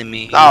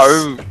enemies.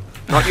 No,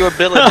 not your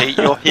ability,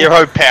 your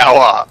hero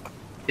power.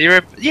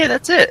 Hero. Yeah,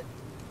 that's it.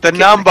 The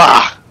number.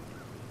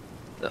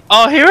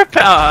 Oh, hero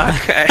power.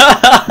 Okay.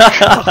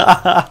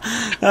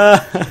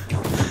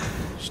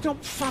 Stop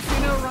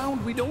faffing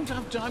around. We don't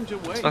have time to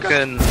wait.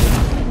 Fucking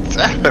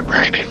Damn it,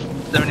 Brandon.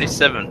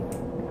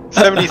 77.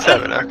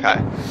 77. Okay.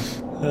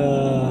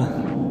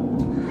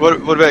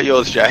 What about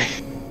yours, Jay?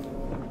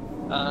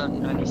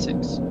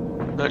 96.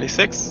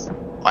 96.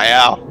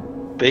 Wow.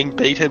 Being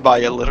beaten by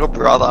your little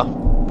brother.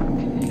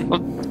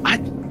 Well, I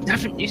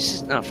haven't used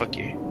this. No, fuck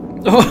you.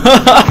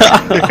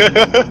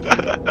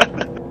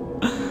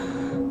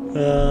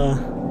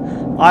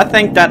 I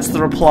think that's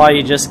the reply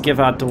you just give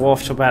our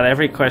dwarf to about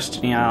every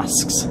question he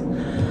asks.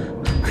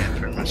 Yeah,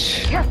 pretty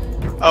much.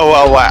 Oh,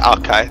 well, wow,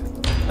 okay.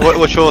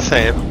 What's your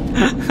theme?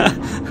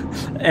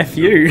 F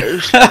you.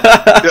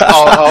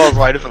 I was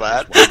waiting for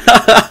that.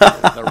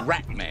 The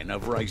Ratmen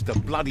have raised a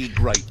bloody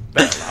great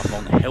bell up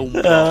on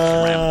Helmcraft's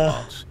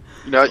ramparts.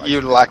 No, you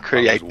lack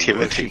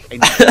creativity. Here,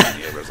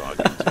 as I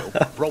can tell.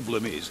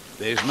 Problem is,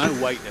 there's no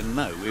way to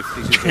know if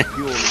this is a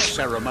purely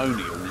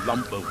ceremonial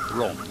lump of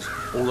bronze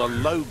or a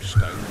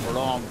lodestone for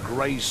our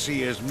Grey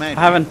Seer's magic.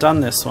 I haven't done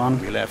this one.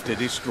 We'll have to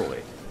destroy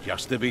it,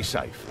 just to be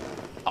safe.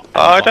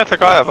 I don't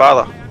think I have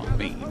either. I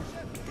mean,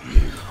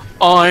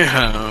 I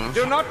have.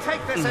 Do not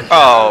take this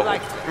Oh,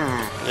 like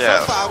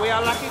yes. So far, we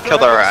are lucky to Kill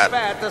the have rat.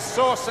 spared the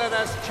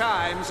sorcerer's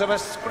chimes of a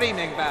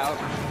screaming bell.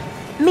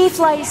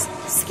 Mayflies,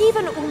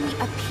 Skaven only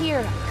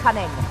appear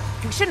cunning.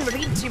 We shouldn't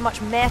read too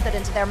much method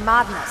into their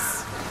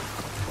madness.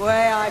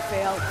 Way I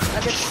feel,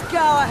 I could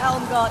scour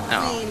Helmgard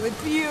No. clean with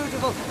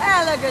beautiful,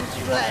 elegant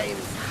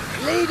flames.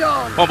 Lead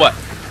on. One what?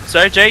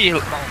 So, Jay,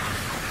 you. I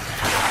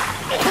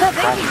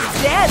think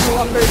he's dead,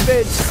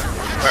 Lumberboots.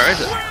 Where is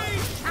it?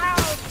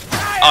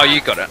 Oh,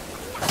 you got it.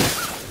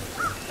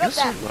 Put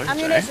that low, Jay.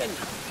 ammunition.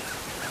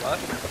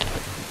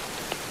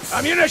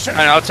 ammunition!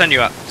 And I'll turn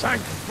you up.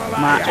 Thanks for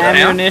My that.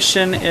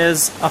 ammunition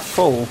is a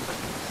full.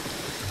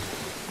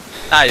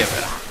 Ah, you're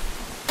better.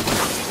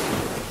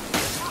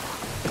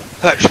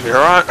 That should be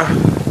alright.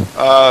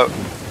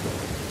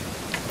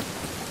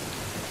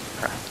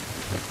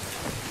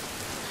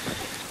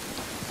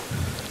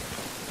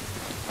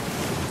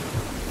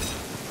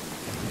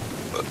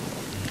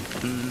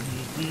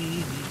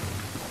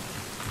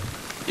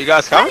 You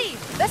guys coming? Ready,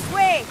 this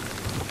way.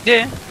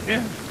 Yeah,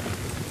 yeah.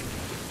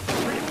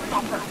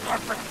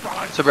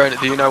 So, Brandon,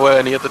 do you know where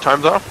any of the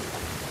tomes are? There's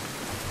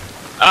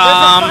a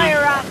fire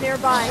rat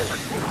nearby.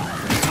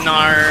 No,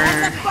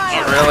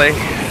 not really.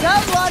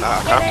 Someone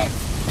Uh-huh. get it.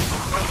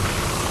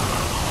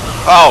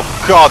 Oh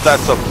god,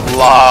 that's a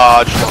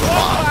large one.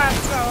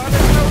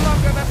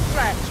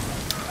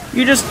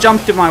 You just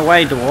jumped in my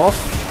way, dwarf.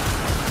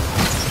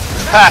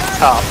 Ha!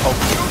 Oh.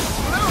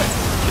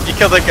 Did you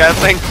kill the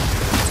gatling?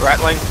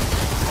 Ratling?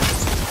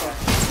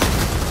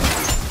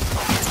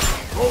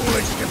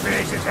 Always to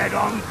face his head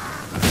on.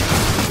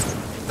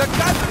 The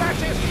Gatling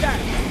is dead.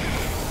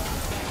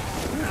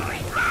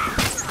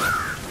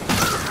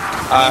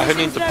 Who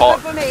needs a pot?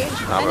 For me.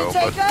 No, we're all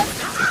good.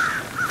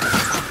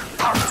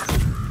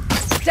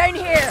 Down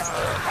here.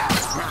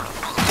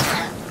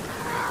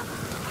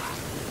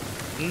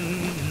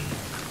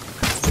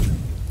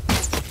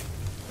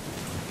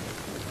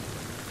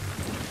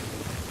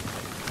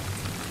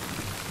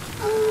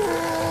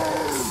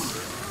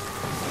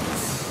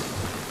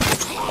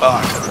 Oh,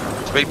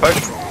 speed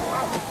potion.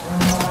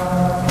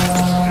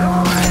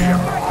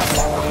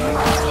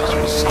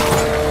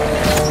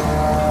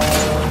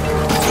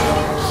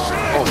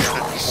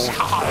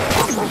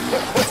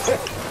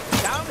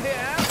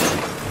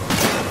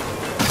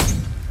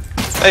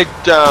 Hey,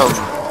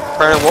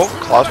 Brandon, what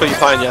class were you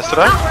playing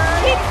yesterday?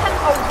 Keep him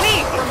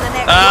away from the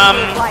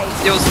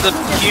next It was the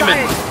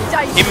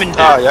human dude.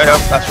 Oh, yeah,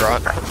 that's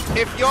right.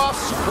 If you're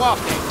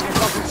squawking, it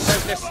doesn't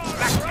serve this.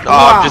 Oh,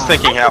 I'm just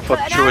thinking how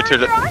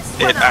fortuitous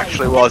it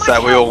actually was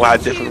that we all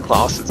had different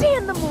classes. Stay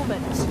in the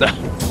moment.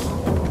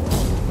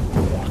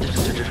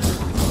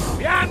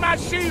 Behind my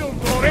shield,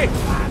 glory.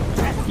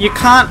 You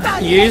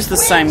can't use the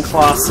same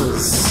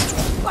classes.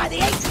 By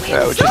the eighth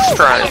Yeah, which is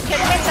strange. You can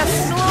hit a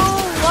slow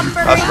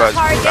lumbering I suppose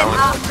target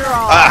balance. after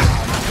all. Ah!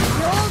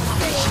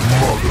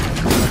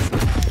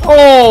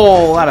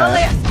 Oh, that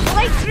hurt.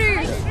 Light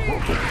through.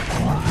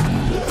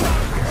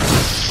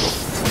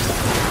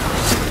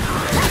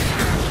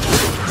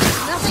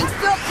 Nothing's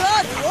still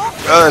good.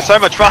 Oh, there's so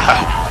much fire!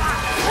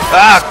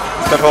 Ah!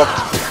 Got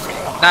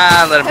hooked.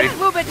 Nah, let him be.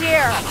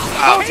 Bloodier.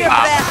 Hold your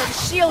breath and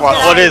shield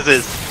What is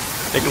this?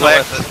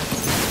 Neglect.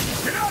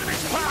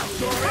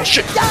 Oh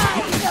shit!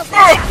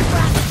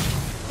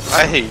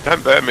 Hey,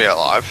 don't burn me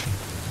alive.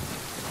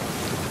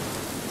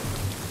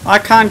 I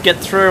can't get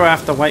through. I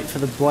have to wait for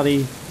the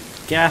bloody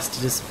gas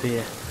to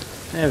disappear.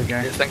 There we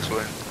go. Yeah, thanks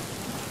for it.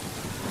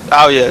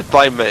 Oh yeah,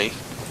 blame me.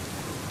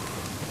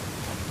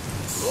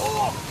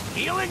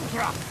 Healing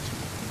drop.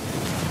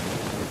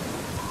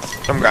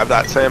 Come grab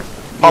that, Sam.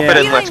 Pop it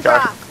in, let's go.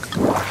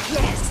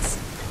 Yes.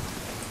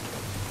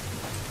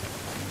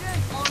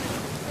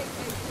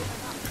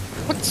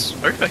 What's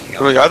overtaking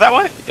Can we go that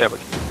way? Yeah, we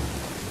can.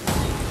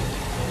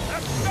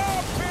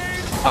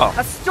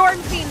 A storm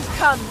fiend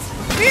comes.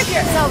 Move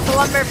yourself,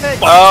 Lumberfoot.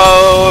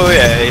 Oh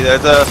yeah,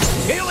 there's a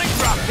Healing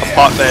drop.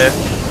 pot there.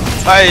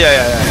 Hey,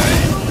 yeah.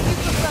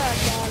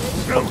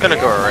 I'm gonna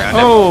go around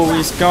him. Oh,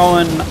 he's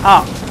going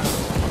up.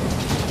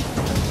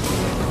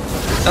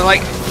 And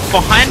like,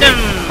 behind him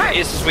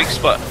is his weak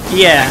spot.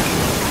 Yeah.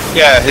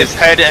 Yeah, his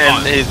head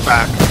and his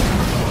back.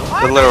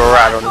 The little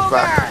rat on his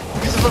back.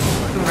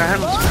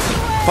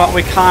 But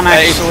we can't Yeah,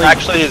 it's actually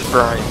actually his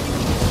brain.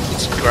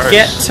 It's gross.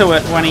 get to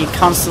it when he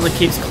constantly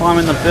keeps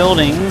climbing the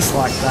buildings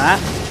like that.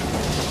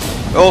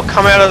 Oh,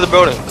 come out of the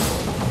building.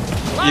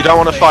 You don't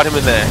want to fight him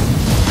in there.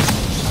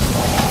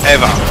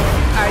 Ever.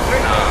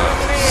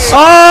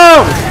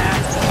 Oh!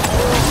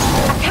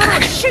 I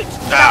cannot shoot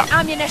without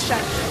ammunition.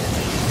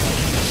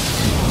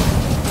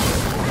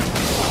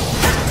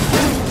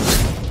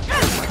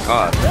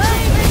 God.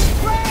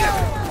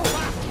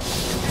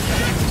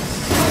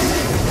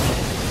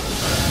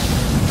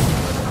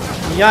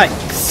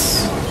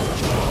 Yikes.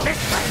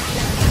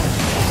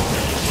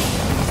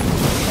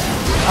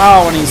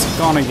 Oh, and he's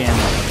gone again.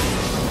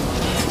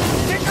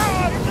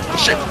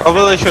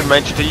 Probably should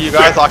mention to you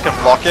guys I can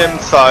block him,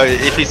 so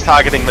if he's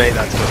targeting me,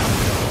 that's good.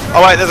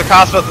 Oh wait, there's a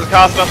caster, Kill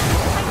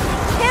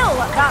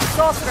that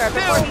sorcerer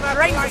before he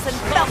grinds us in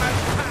filth.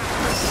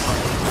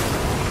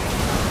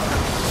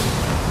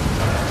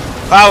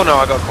 Oh no,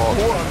 I got caught.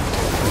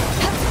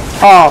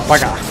 Oh,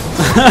 bugger.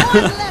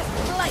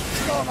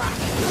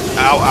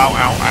 Ow.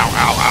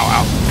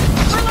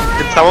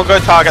 Can someone go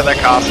target that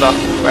caster,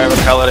 wherever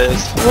the hell it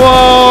is?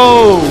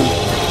 Whoa!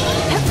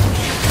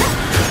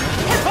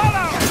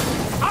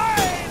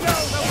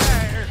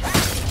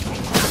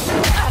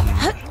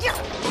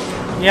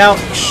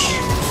 Youch.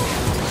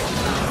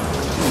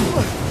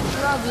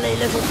 Lovely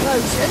little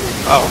potion.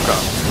 Oh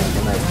god.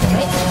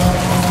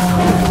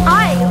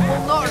 I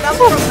will not run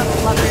from the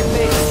bloody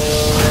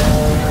beast.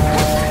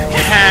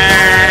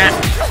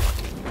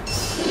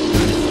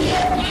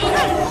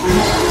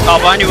 Oh,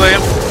 behind you,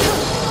 William.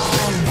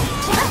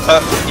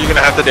 You're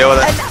gonna have to deal with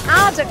An it.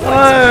 adequate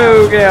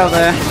Whoa, get out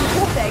there.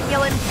 hoping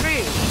you'll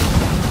improve.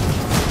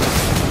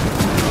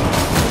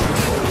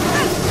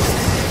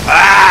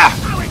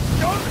 Ah!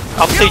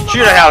 I'll teach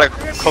you how to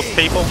cook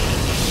people.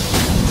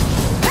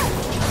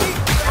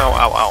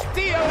 Ow.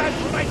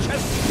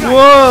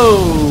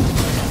 Whoa!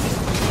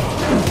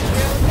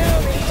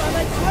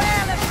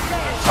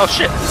 Oh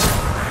shit.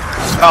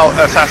 Oh,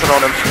 assassin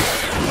on him.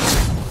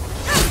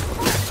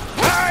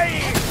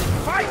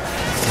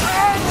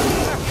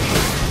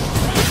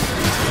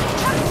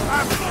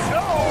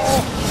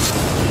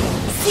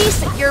 See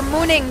Cease your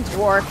mooning,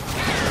 dwarf.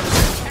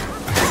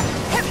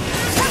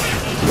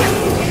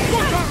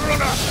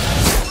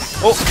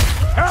 Oh!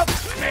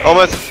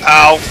 Almost.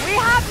 Ow! We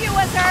have you,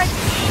 wizard.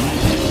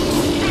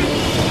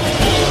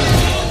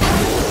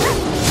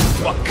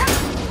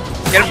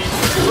 Get him.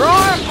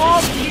 Roar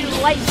off, you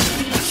light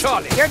beast.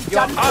 Surely You're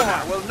your done honor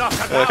for. will not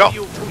There we allow go.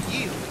 you to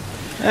yield.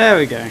 There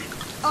we go.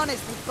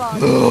 Honestly,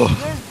 God,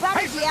 there's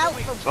badly out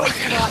for points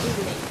for our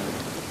evening.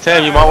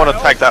 Sam, you might want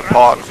to take that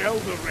pot. Those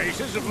elder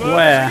races have Where?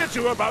 learned a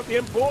thing or two about the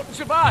importance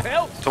of our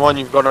help. The one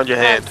you've got on your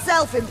hand.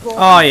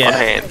 Self-important. Oh, yeah. On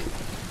hand.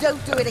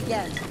 Don't do it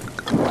again.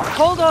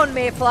 Hold on,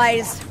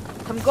 mayflies.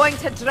 I'm going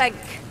to drink.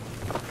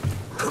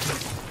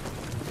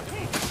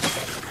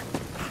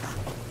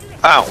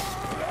 Ow.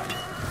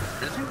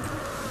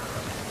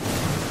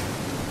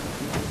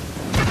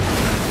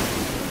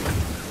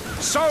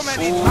 So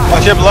many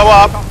Watch him blow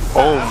up.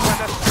 Boom.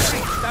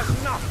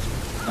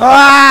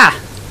 Ah!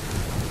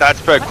 That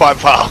spread quite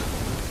far.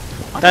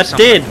 That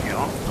did.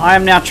 I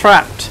am now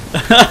trapped.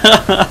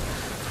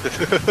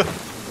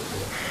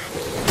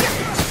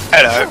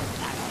 Hello.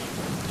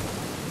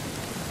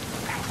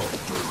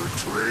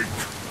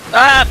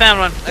 Ah, found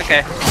one.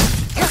 Okay.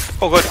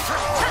 All good.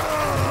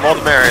 More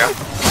the merrier.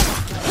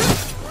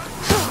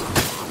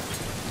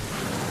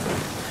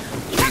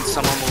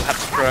 Someone will have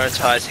to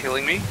prioritize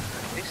healing me.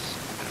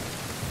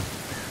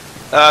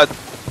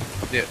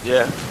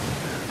 Yeah.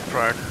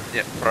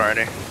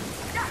 Priority.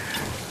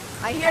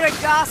 I hear a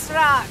gas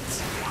rat.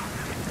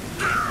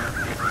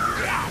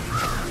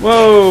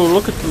 Whoa,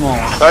 look at them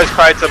all. Those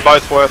crates are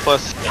both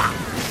worthless.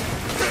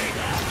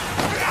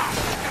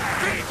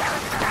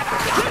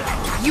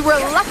 You were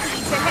lucky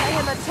to hit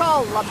him at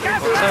all,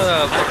 Lumberjack.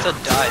 What's a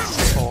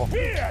dice for?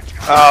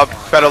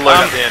 Better loot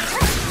at the end.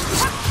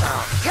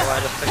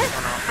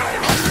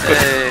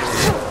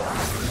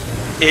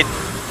 It.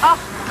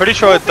 Pretty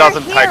sure it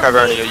doesn't take over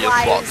any of your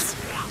slots.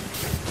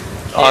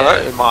 Oh no,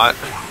 it might.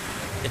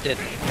 It did.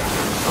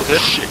 Oh,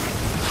 good shit.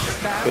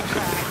 Good.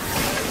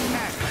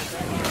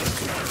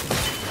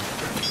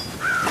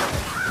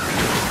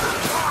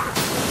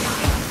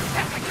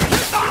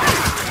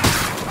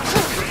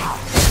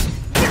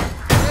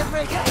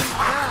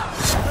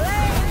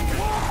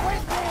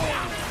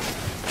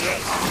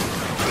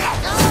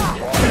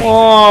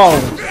 Whoa!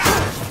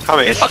 Come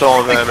here,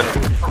 storm vermin.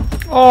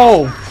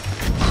 Oh!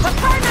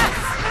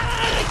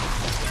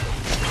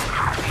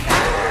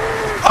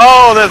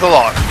 Oh, there's a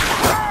lot.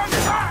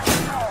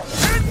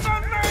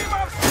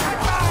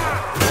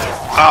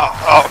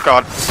 Oh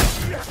god.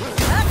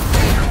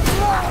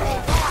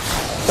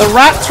 The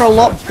rats are a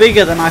lot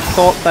bigger than I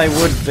thought they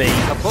would be.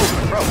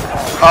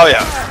 Oh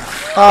yeah.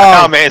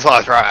 Oh, Oh man, it's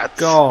like rats.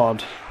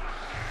 God.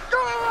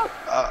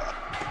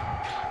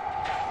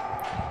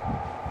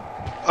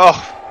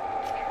 Oh.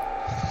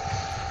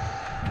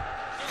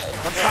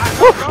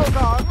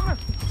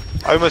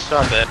 I almost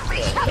done that.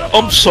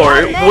 I'm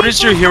sorry, what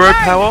is your hero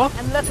power?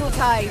 And little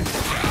tide.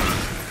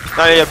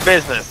 None of your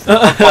business.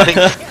 I'm fighting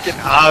fucking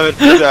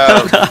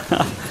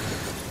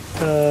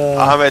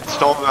Armored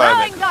storm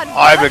vermin.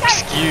 I'm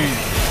excused.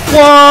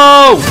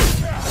 Whoa!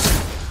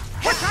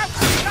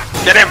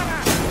 Get him!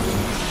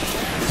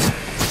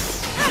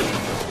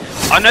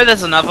 I know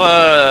there's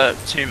another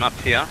tomb up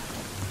here.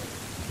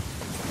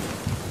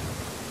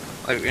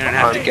 Like, we don't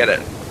have to get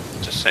it.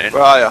 Just saying.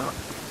 Where are you?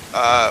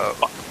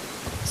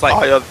 It's like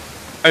Oh, you're...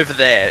 over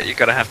there, you're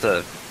gonna have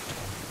to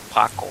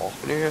parkour.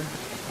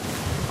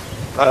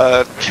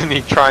 Can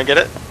you try and get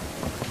it?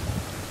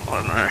 I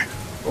don't know.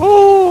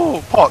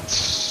 Ooh,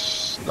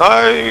 pots.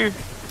 No.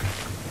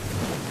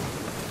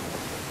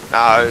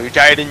 No,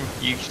 Jaden,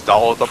 you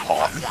stole the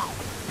pot.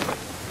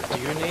 Do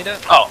you need it?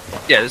 Oh,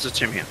 yeah, there's a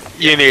tomb here.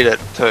 You need it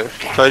too,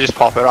 so just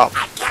pop it up.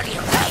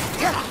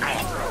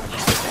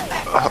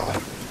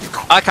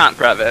 I can't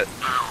grab it.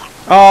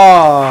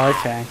 Oh,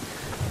 okay.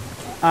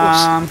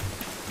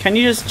 Can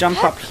you just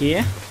jump up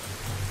here?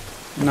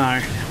 No.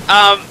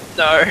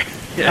 No.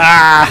 Yeah.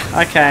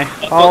 Ah, okay.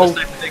 I'll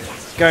the same thing.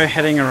 go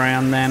heading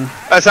around then.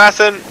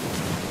 Assassin!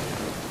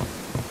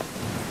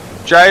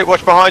 Jay,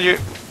 watch behind you.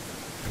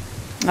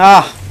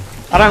 Ah,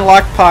 I don't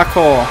like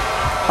parkour.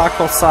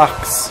 Parkour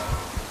sucks.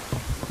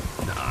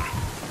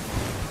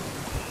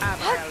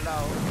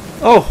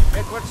 Oh,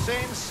 It would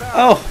seem so.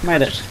 oh,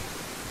 made it.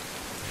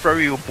 Throw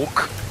you a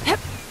book.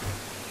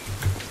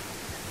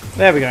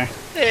 There we go.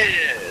 Yeah,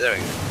 there we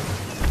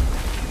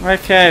go.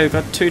 Okay, we've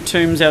got 2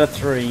 tombs out of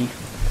 3.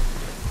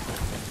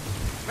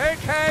 Make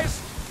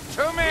haste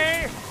to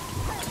me.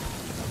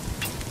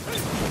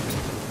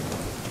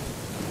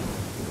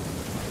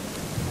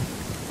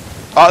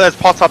 Oh, there's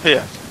pots up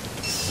here.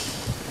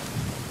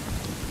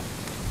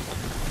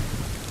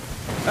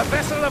 A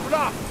vessel of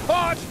wrath,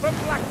 forged from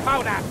black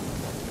powder.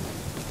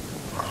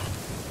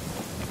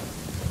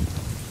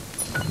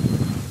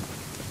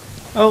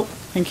 Oh,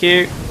 thank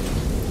you.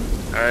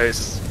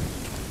 Nice.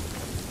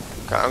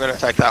 Okay, I'm gonna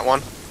take that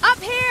one. Up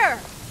here!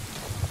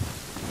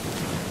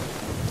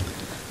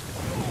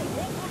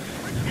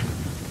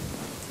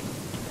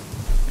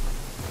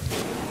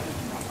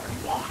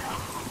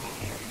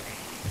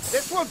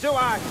 This will do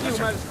our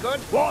humors good.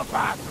 War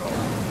patrol.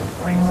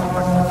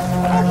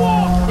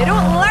 They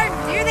don't learn,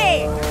 do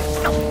they?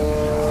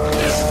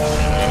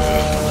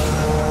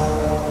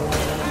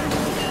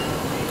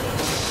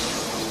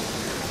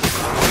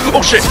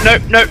 Oh shit! No,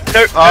 no,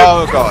 no,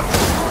 Oh god. no!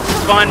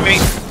 Find me.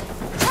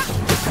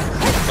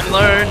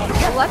 Learn.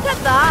 Look at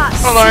that.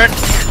 Learn.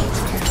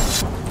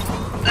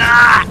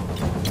 Ah!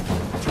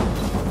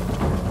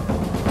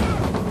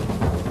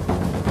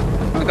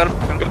 I got him.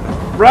 I got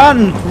him.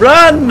 Run!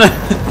 Run!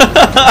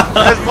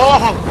 There's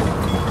more!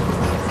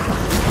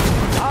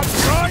 I'm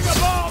throwing a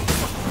bomb.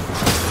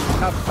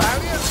 A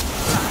valiant.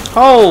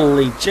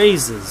 Holy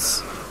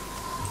Jesus.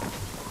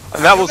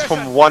 And that was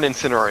from one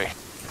incinerary.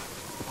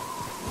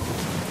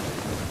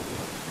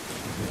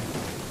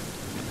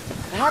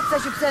 Perhaps I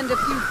should send a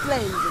few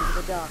flames into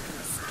the darkness.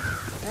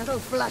 That'll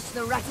flush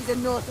the ratties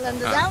and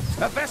Northlanders out.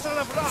 A vessel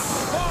of rock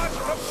forged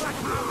from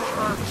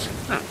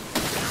black.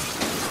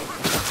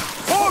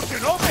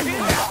 Fortune over here!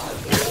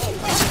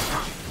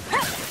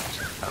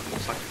 That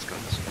looks like it's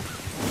guns.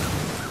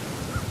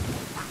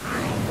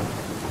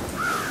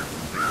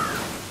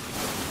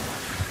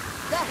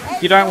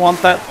 You don't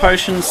want that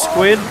potion,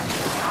 Squid?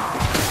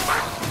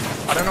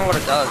 I don't know what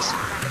it does.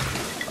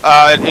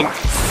 It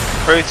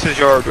increases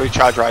your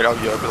recharge rate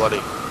of your ability.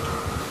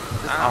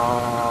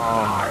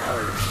 Oh.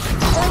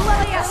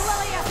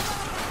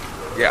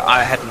 Yeah,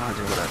 I had no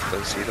idea what that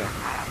does either.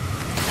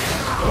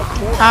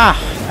 Ah!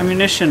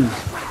 Ammunition.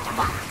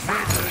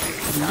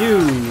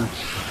 You.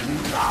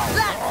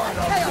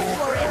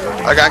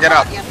 I can't get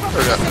up.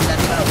 Okay.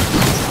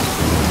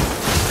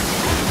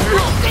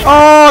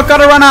 Oh,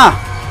 got a runner!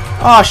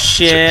 Oh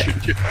shit.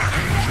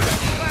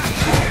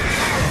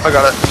 I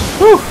got it.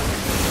 Whew.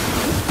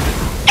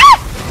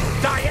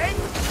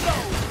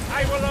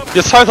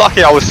 You're so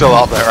lucky I was still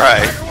up there,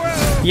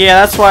 eh?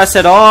 Yeah, that's why I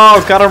said,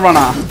 oh, got a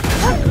runner.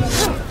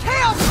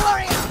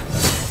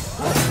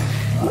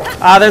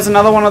 Ah, there's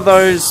another one of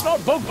those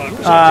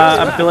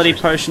ability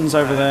potions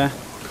over there.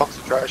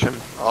 Concentration.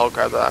 I'll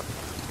grab that.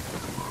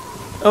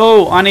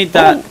 Oh, I need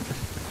that.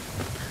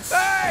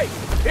 Hey!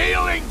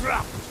 Healing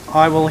drop!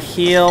 I will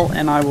heal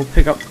and I will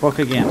pick up the book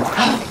again.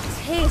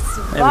 Tastes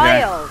we go.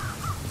 vile.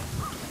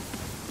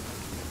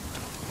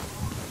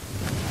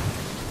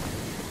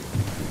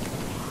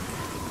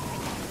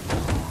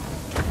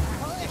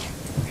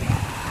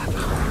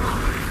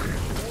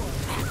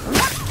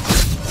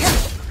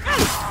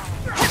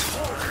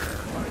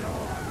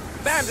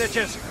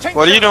 Bandages!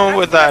 What are you doing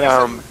with that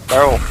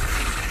barrel?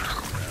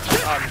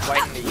 I'm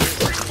waiting to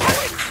use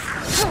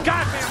it.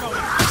 Goddamn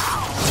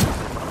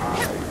moment!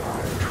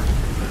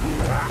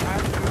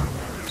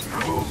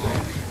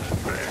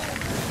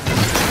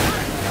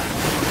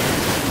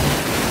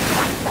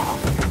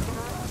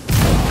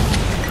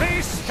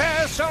 These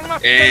stairs shall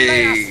not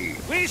delay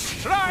us. We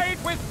stride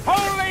with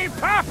holy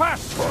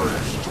purpose!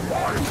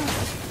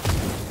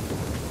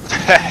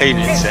 He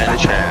didn't stand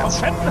a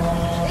chance.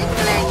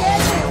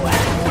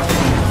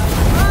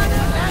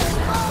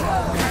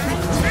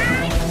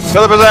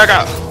 Kill the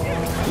berserker!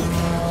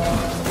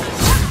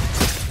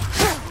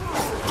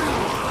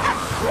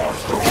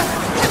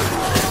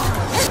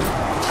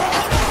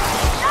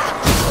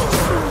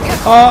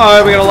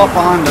 Oh, we got a lot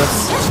behind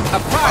us.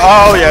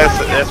 Oh yes,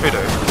 yes we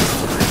do.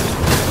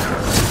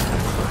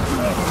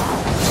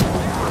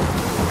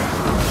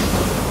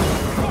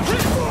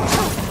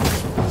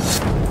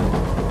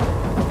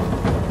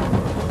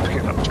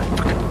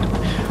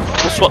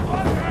 What?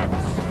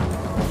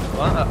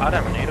 Well, I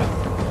don't need it.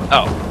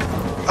 Oh.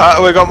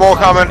 We got more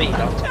coming.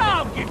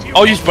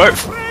 I'll use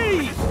both.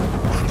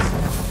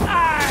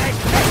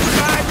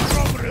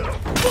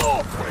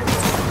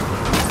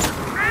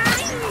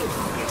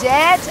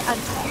 Dead and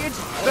good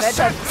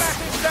riddance.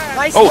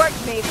 Nice Oh. work,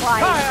 Mayfly.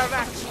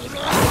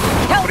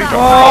 Kill that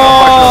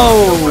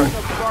Oh!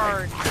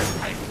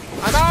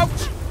 I'm out!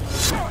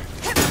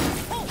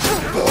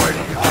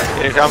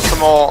 Here comes some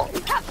more.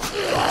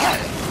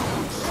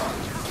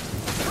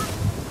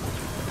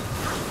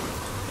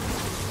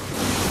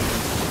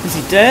 Is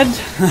he dead?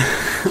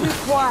 Too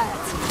quiet.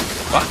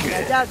 Fuck I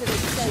it. doubt it'll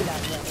stay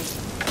that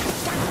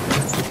way.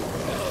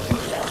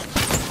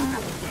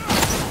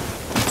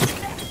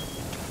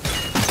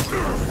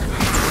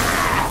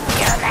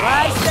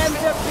 Rise them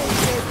to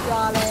pieces,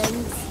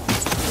 darlings.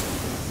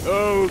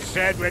 Oh,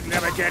 said we'd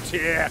never get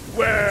here.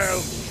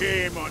 Well,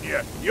 shame on you.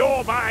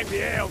 You're behind the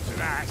ale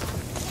tonight.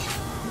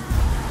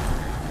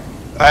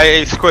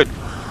 Hey, Squid.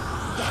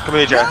 Come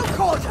here, No Jack.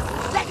 quarter.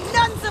 Let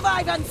none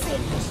survive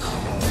unsinged.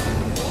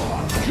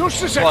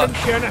 Just a second,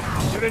 Fiona.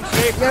 You're in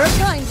safe. You're a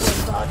kind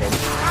one,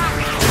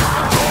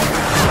 Varden.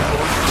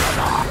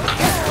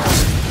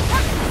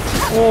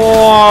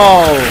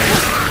 Whoa!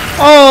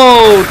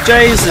 Oh,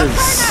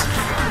 Jesus!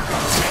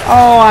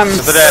 Oh, I'm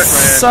the death,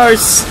 man. so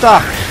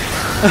stuck.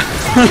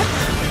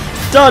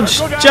 Dodge,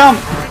 jump!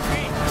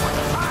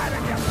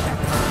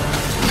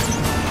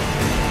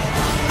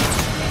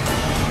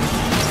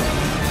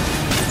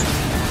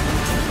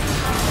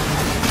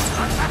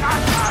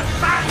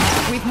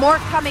 We've more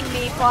coming,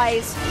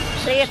 Mayflies.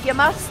 Pray if you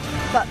must,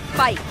 but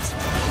fight.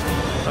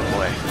 Oh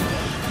boy.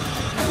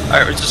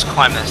 Alright, we'll just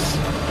climb this.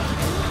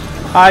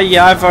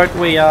 Yeah, I vote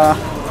we,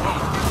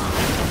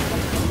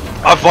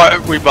 I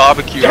vote we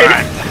barbecue.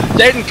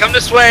 Dayton, come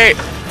this way!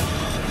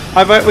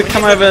 I vote we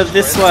come over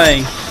this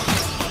way.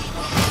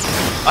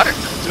 Oh,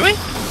 do we?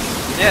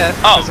 Yeah,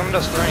 Oh. I'm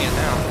just throwing it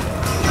now.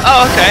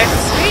 Oh, okay.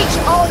 Reach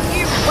all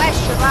you wish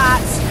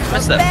rats.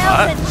 What's The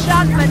that spell's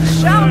enchantment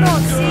shall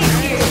not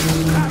save you.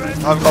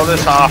 I've got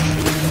this half.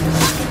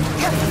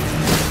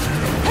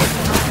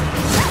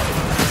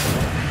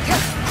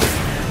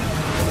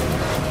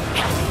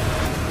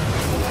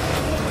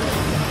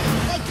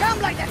 They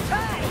come like the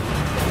tide.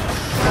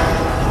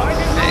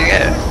 There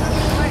you go.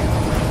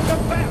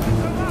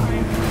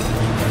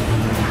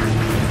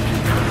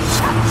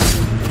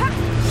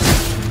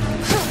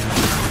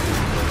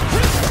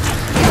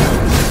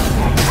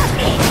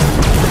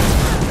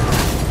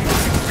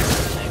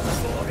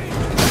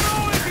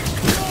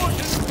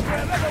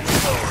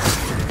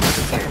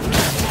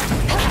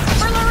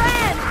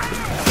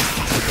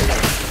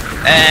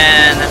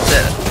 And that's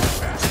it.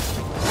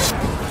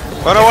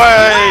 Run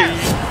away!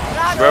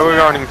 Where are we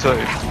running to?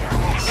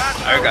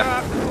 Okay.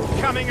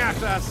 Coming at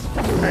us.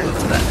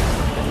 That's that.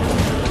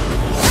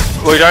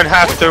 We don't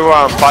have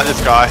to fight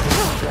this guy.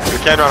 We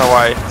can run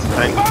away.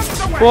 Thanks.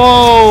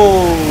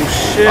 Whoa,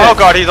 shit. Oh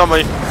god, he's on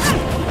me.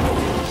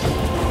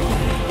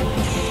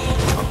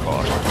 Oh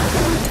god.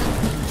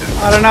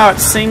 I don't know, it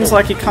seems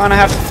like you kind of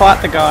have to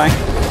fight the guy.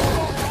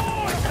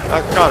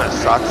 That kind of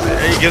sucks.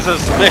 He gives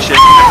us a mission,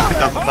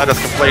 doesn't let us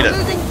complete it.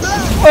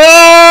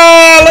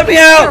 Oh, let me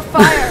Your out!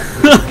 fire.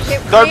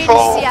 It Don't rains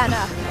fall.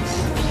 Sienna.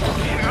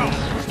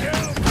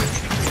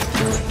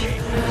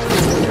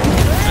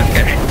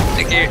 Okay.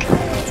 Thank you.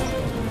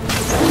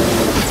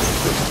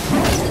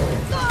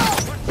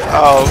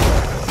 Oh,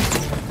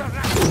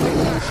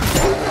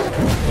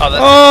 Oh,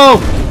 that's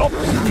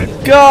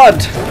Oh! God!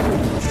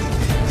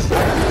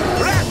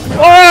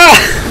 Ah!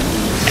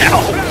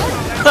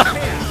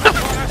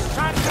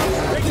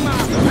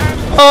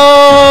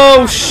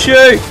 Oh,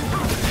 shoot!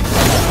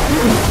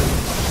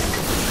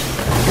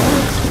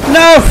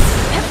 No!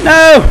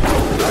 No!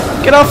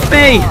 Get off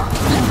me!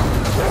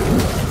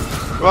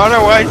 run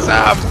away,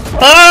 Sam!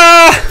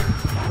 Ah!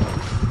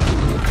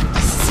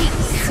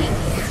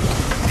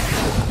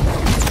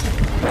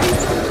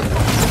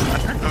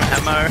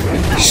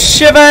 ammo.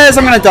 Shivers!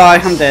 I'm gonna die.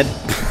 I'm dead.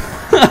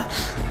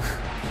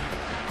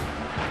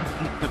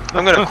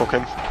 I'm gonna cook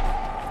him.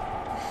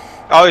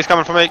 Oh, he's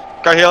coming for me.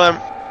 Go heal him.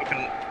 I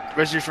can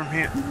res you from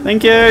here.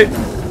 Thank you.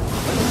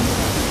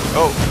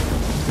 Oh,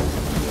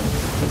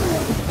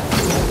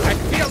 I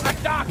feel the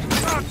dark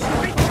clouds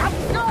reach up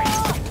to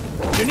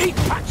me. You need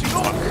patching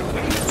on.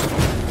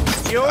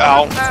 You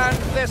Ow. understand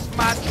this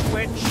much,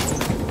 witch?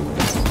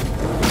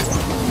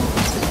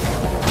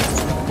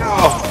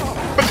 oh.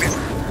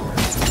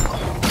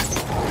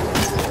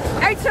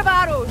 Out of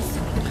arrows.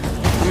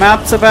 I'm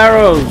out of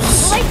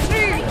arrows. Right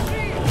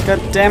through.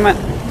 God damn it.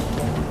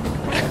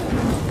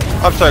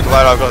 I'm so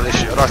glad I got this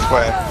shit, I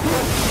swear.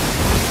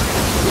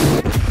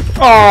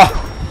 Oh!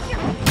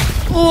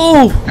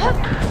 Ooh!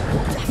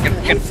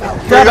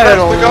 That hurt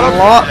a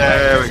lot.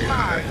 There we go.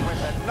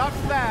 Not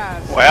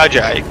bad. Wow,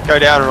 Jay. Go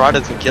down and run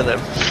and kill him.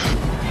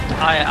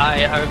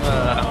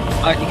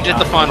 He did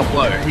the final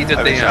blow. He did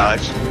the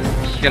Overcharge.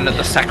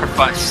 the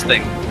sacrifice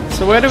thing.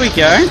 So where do we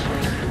go?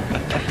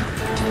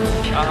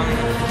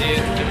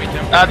 Did we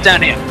jump?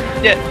 Down here.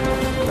 Yeah.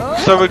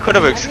 So we could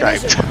have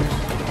escaped.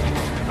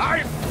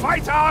 I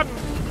fight on.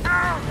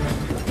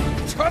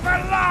 To the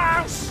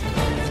last.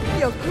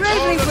 You're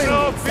gravely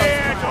No wounded.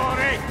 fear,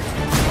 Dory.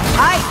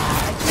 Aye.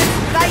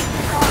 Right.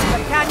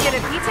 But can you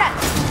repeat it?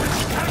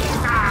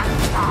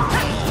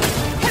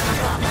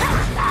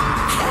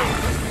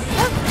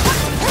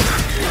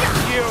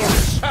 You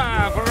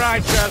serve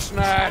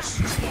righteousness.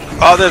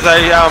 Oh, there's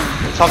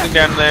a something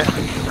down there.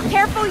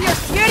 Careful your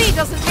fury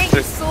doesn't make you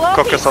To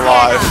sloppy. cook us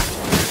alive.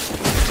 Sienna.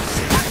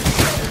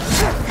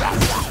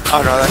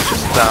 Oh no, that's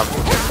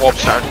just warp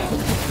stone.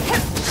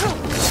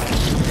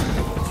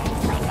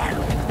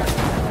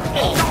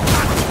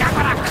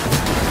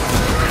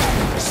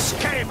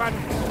 Skaven,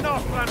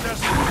 Northlanders,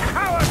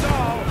 cowards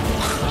all.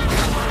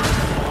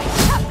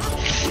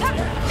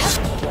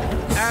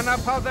 An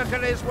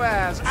apocalyptic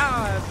wares,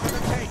 ours for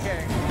the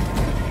taking.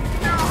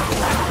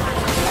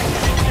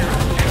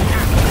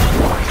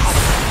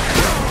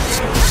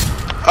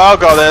 Oh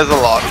god, there's a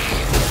lot.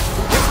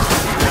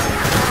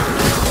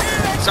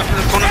 Something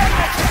in the corner.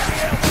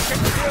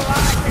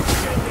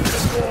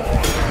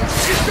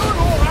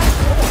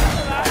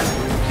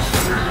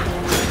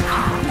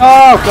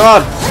 Oh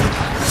god!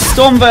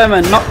 Storm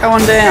vermin, not going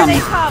Here down. they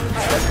come.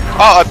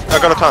 Oh, I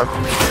got a time.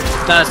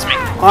 That's me.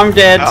 I'm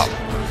dead.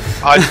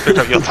 Oh, I just picked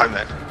up your time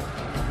then.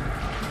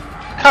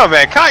 Come on,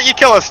 man, can't you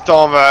kill a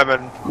storm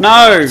vermin?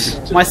 No!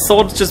 My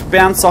swords just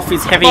bounce off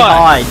his heavy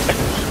Why? hide.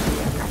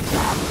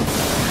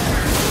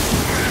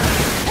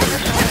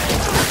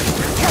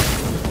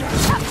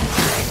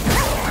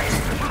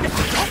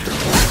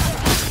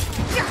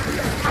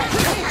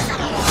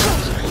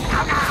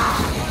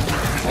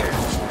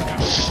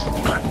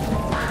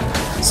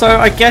 So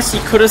I guess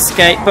you could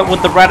escape, but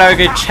would the rat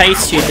ogre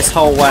chase you this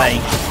whole way?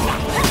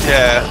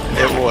 Yeah,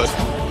 it would.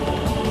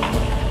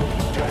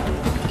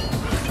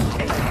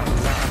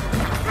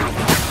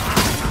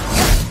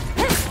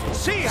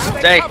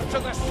 They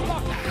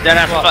don't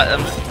have to fight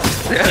them.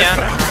 Yeah.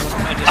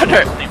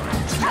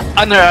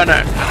 I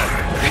know.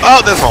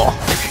 Oh, there's more.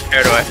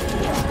 Scared away.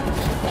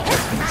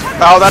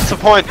 Oh, that's the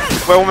point.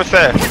 We're almost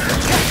there.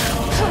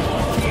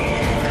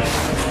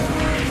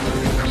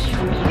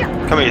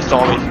 Come here,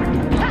 Stormy.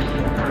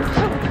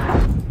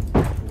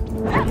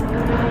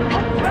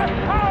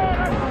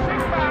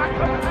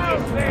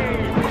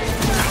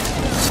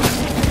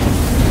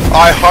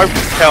 I hope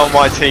to tell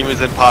my team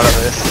isn't part of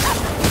this.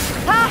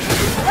 Ha!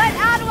 Let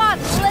Anwan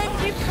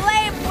lend you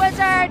flame,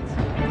 wizard!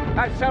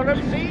 I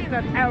seldom seen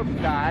an elf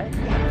die.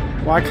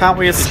 Why can't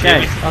we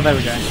escape? Oh, there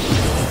we go.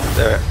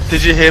 There.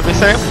 Did you hear me,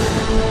 Sam?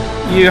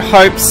 You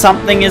hope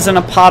something isn't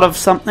a part of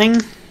something?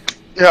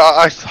 Yeah,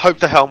 I hope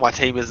the hell my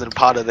team isn't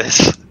part of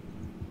this.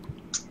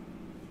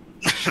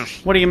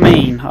 What do you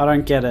mean? I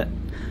don't get it.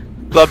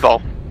 Blood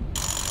Bowl.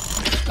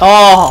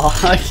 Oh,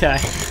 okay.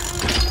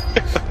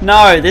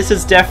 No, this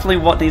is definitely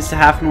what needs to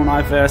happen when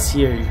I verse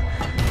you.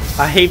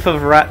 A heap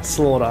of rat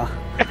slaughter.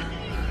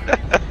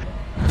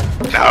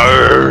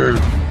 No.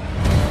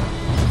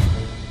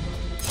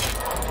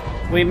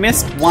 We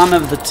missed one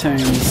of the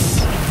tombs.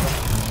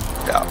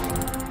 Yeah.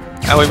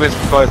 And we missed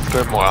both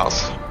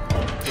grimoires.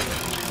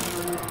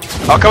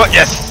 Oh, come on,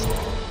 yes!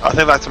 I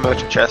think that's a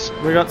merchant chest.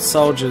 We got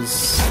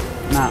soldiers.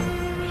 Nah.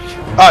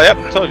 Oh, yep,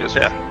 soldiers,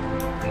 yeah.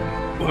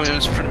 Well,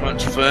 it's pretty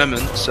much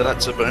vermin, so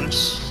that's a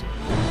bonus.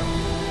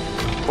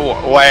 Oh,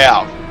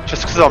 wow.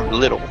 Just because I'm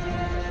little.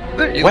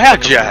 Wow,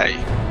 Jay.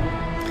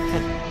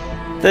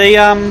 The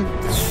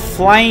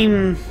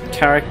flame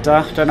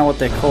character, don't know what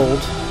they're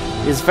called,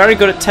 is very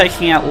good at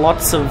taking out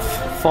lots of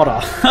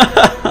fodder.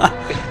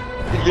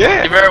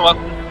 Yeah. You're very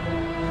welcome.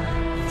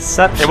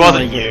 Exceptionally It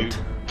wasn't good. you.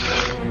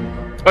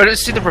 Oh, did you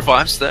see the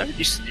revives though? Did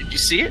you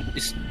see it? You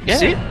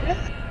see it?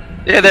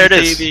 Yeah, there it you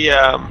is. see the,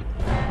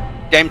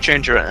 Game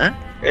changer, eh?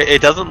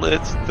 it doesn't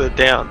list the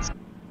downs.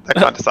 That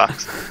kind of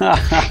sucks.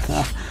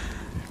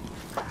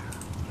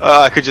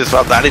 I could just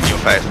rub that in your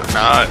face, but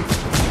no.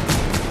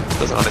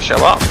 Doesn't want to show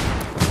up.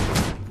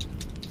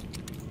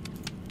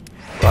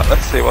 Right,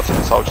 let's see what's in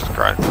the soldier's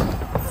crate.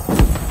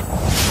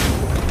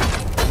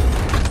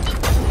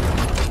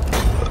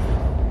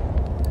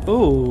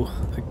 Ooh,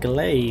 a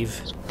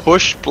glaive.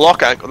 Push,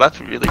 block, ankle,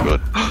 that's really good.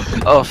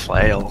 Oh,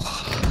 flail.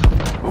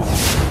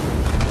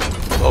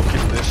 I'll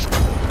keep this.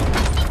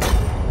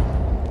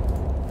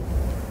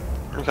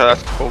 Okay,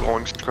 that's cool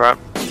going scrap.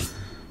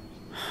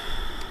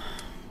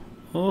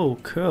 Oh,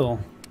 cool.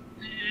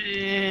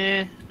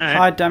 Yeah.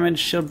 High damage,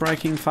 shield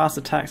breaking, fast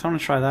attacks. I want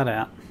to try that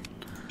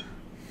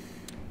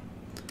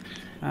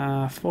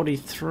out.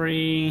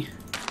 43,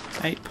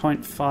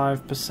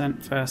 8.5%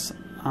 versus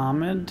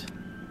armored.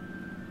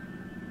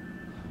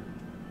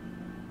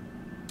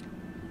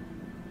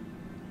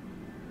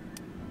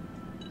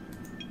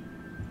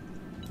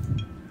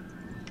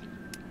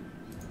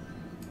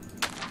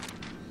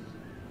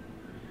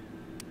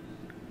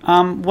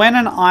 When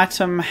an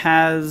item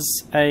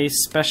has a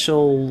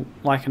special,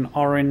 like an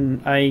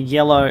orange, a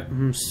yellow,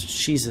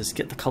 Jesus,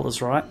 get the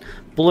colours right,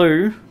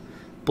 blue,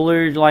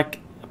 like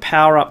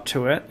power up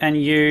to it, and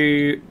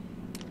you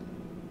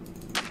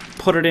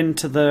put it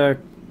into the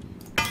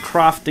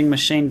crafting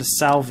machine to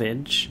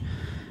salvage,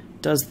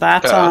 does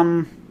that,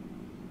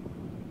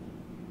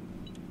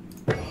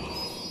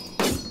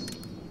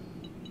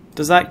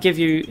 does that give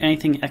you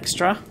anything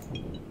extra?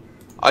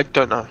 I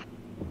don't know.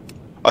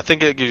 I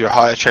think it gives you a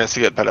higher chance to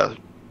get better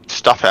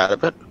stuff out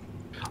of it.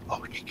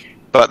 Oh, you can.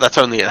 But that's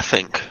only a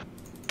think.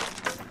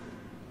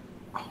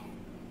 I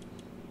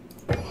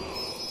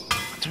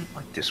don't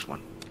like this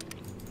one.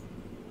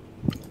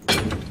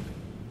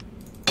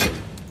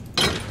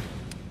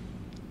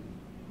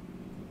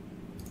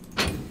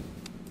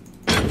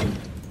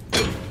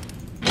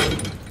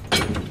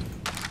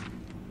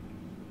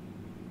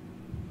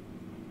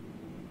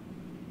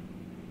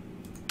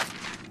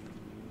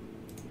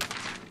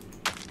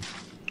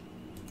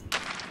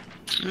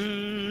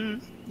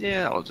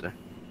 Yeah, that'll do.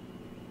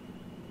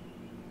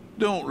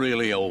 Don't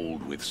really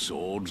hold with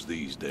swords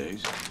these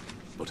days,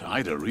 but I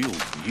had a real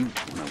beaut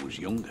when I was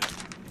younger.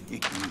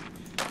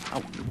 I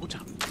wonder what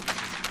happened to it.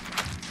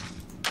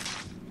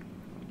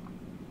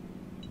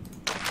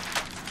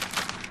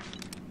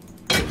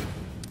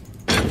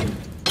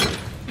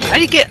 How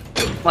do you get,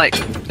 like,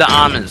 the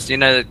armors? You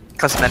know, the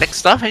cosmetic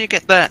stuff? How do you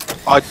get that?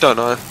 I don't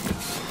know. Is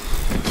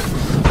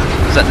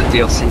that the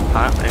DLC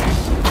part there?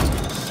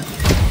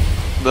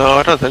 No,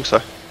 I don't think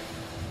so.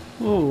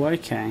 Oh,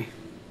 okay.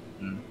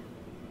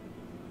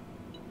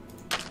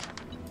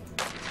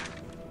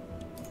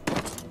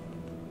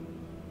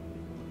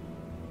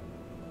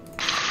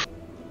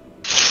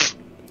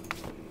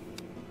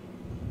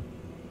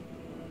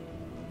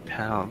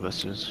 Power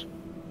versus...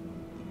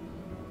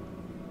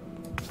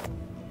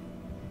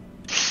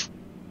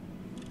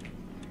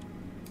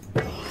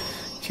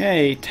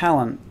 Okay,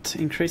 talent.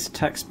 Increase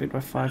attack speed by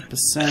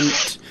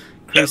 5%.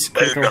 Increase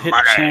critical hit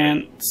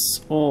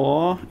chance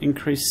or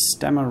increase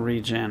stamina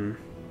regen.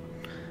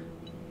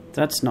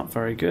 That's not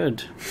very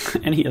good.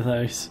 Any of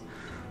those.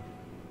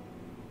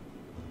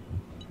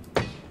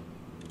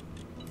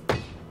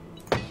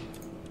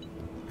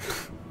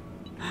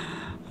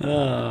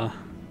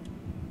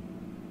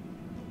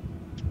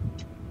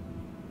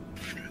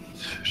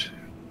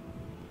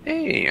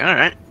 Hey,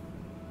 alright.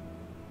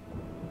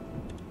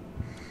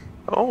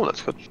 Oh,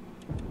 that's good.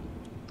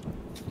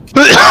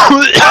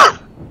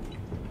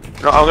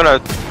 No, I'm gonna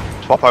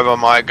swap over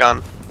my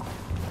gun.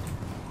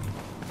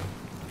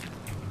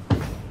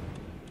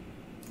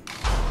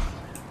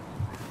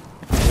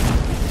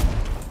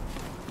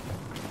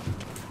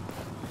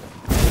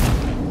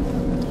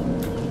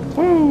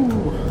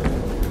 Woo!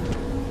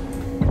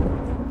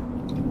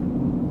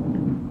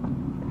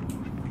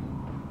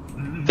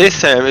 This,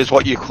 Sam, is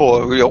what you call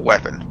a real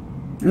weapon.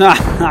 Nah.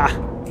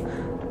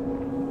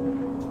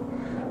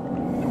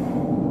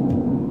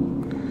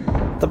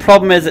 The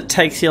problem is it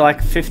takes you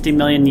like 50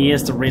 million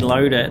years to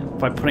reload it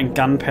by putting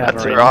gunpowder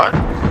That's in. right.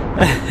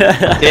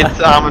 It's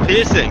armor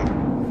piercing.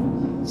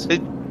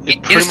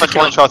 It pretty much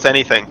one-shots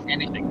anything.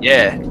 Anything,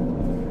 yeah.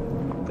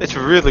 It's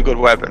a really good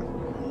weapon.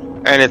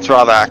 And it's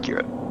rather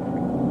accurate.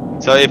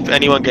 So if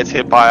anyone gets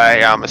hit by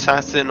a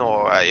assassin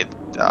or a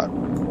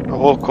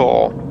hook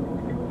or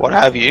what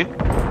have you,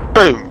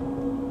 boom!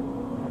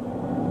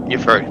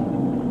 You're through.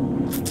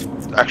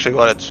 Actually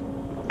got its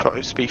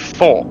speed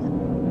 4.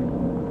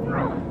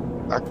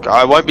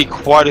 I won't be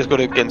quite as good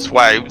against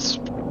waves,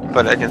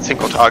 but against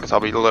single targets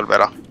I'll be a little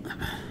better.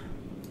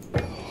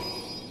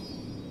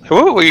 Who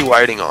are we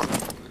waiting on?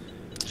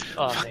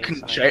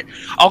 Fucking shit.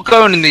 I'll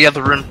go in the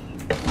other room.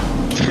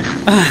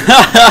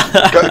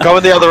 Go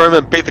in the other room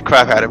and beat the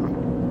crap out of him.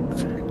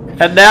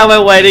 And now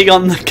we're waiting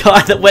on the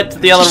guy that went to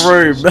the other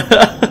room.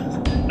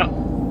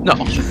 No.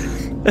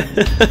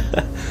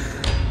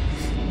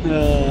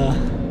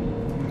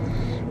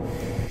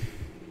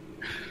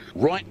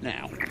 Right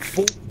now,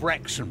 Fort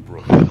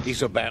Braxenbrook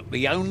is about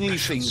the only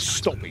thing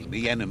stopping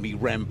the enemy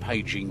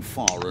rampaging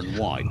far and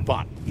wide.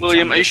 But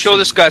William, are you sure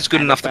this guy's good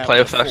enough to play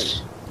with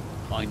us?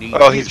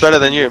 Oh, he's better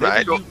than you,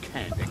 mate.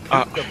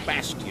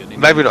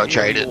 Maybe not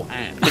jaded,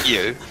 but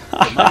you.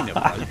 The main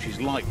approach is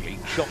likely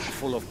chock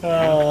full of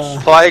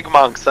Plague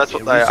monks, that's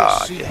what they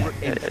are.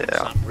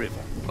 Yeah.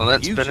 Well,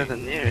 that's better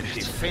than you.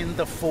 Defend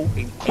the fort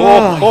in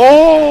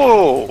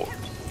Oh!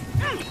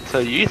 So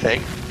you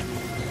think?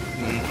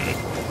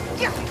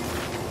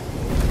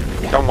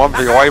 Come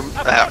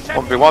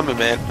 1v1 me,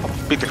 man.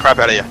 I'll beat the crap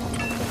out of you.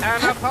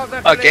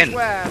 Again.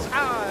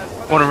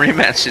 Want a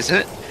rematch, isn't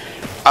it?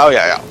 Oh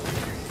yeah.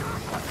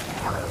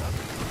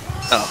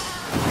 Oh.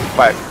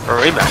 Wait, a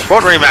rematch?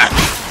 What rematch?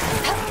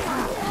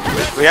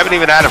 We haven't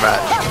even had a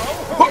match.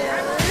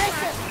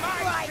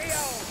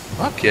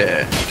 Fuck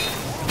yeah.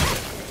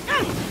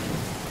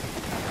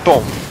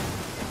 Boom.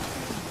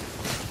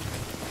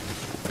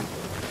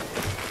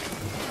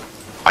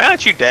 Why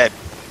aren't you dead?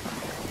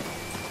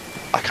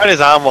 I cut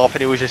his arm off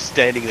and he was just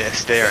standing there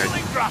staring.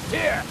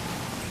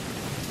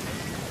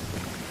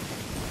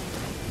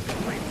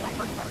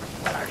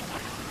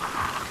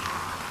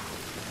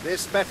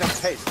 This better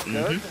taste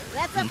good.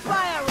 That's a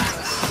fire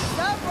rat.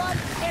 Someone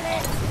kill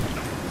it.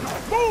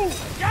 Move!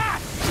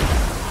 Gas!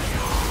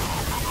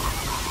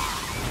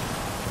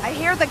 I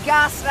hear the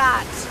gas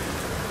rat.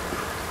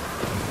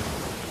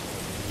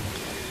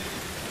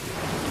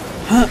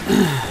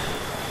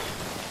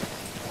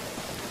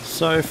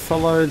 So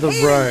follow the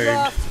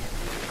road.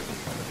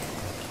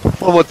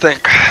 One would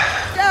think.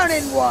 Down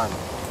in one.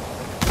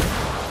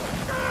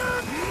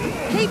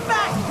 Keep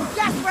back,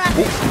 gas rat.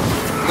 We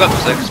got the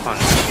second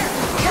sponge.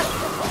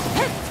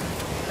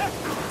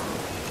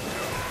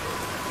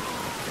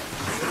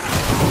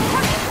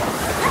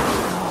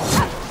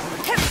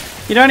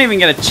 You don't even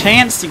get a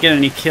chance to get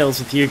any kills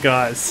with you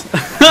guys.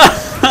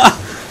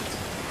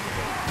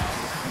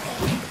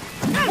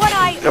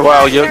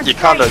 Well, you're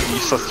kind of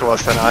useless to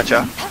us then, aren't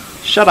you?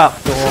 Shut up,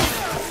 Thor.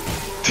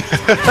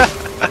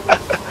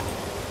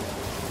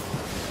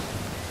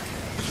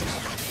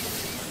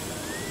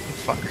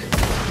 Fuck.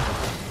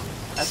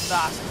 That's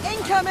that.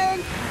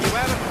 Incoming.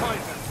 Beware of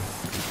poison.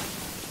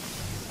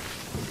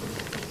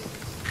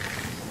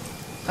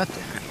 God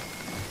damn it.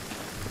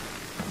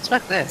 What's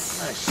back there? I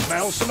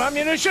smell some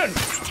ammunition.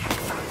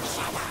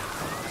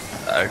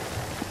 Oh.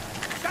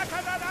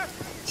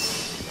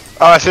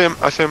 Oh, I see him.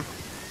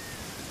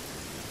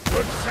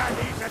 Good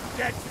Sandy's a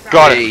dead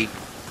Got it. Hey,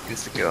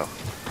 gets the kill.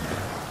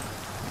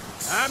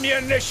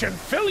 ammunition.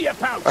 Fill your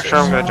pouches. Actually,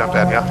 I'm gonna jump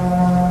down here.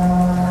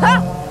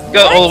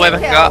 Go all the way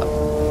back up.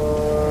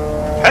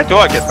 How do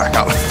I get back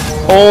up?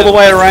 All the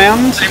way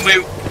around? Same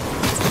way.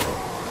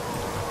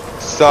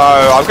 So,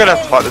 I'm gonna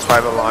have to fight this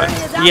wave alone.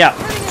 Yeah.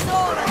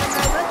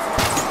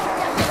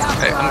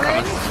 Okay, I'm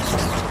coming.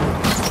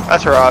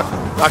 That's alright.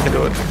 I can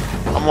do it.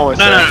 I'm almost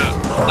No, there. no.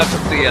 I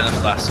took the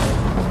last one.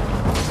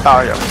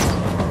 Oh, yeah.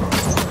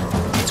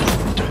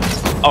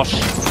 Oh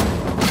shit.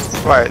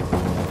 Wait.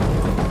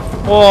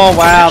 Oh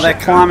wow, they're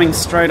climbing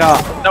straight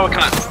up. No, I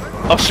can't.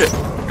 Oh shit.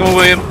 Go on,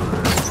 William.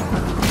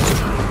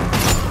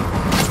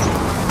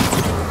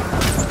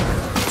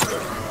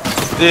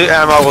 The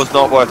ammo was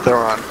not worth the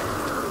run.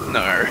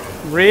 No.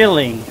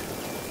 Really?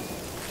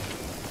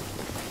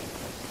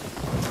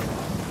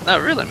 No,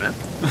 really, man.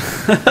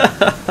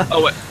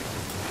 Oh wait.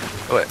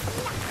 Oh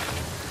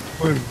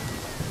wait.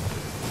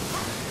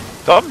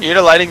 Stop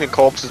mutilating the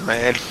corpses,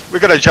 man. We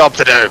got a job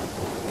to do.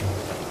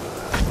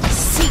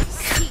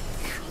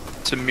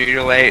 To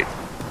mutilate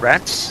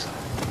rats?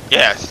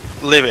 Yes,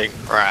 living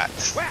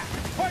rats.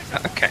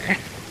 Okay.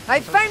 I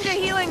found a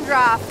healing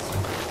draft.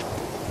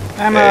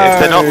 Ammo. If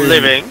they're not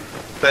living,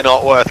 they're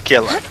not worth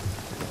killing.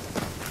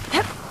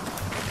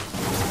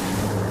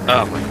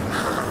 Oh my.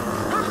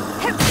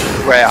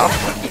 Wow.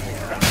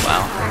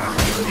 Wow.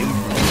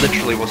 It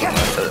literally wasn't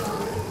worth it.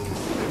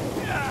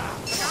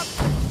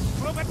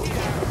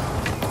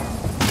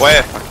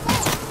 Where?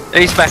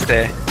 He's back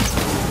there. He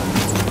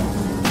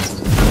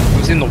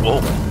was in the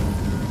wall.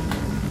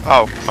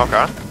 Oh,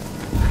 okay.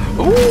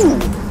 Ooh!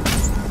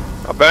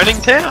 A burning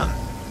town.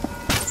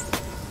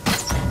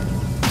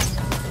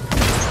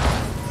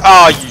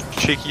 Oh, you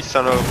cheeky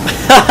son of...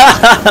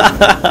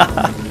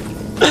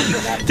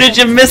 Did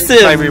you miss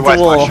him? Made me waste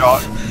my Dwarf?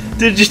 shot.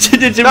 Did you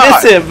No.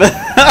 miss him?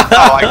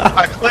 Oh,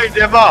 I cleaned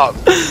him up.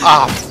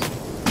 Ah.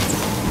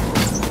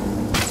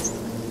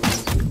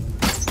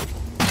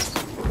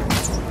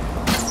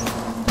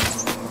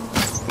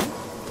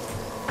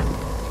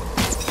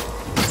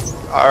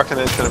 I reckon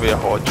there's going to be a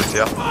horde just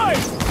here.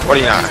 What do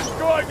you know?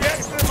 Destroyed the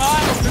extra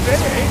mile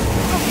today.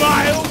 The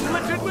mile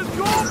littered with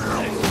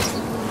corpses.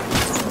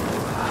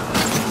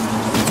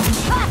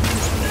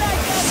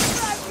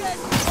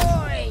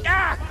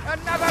 Ah,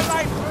 another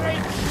life break.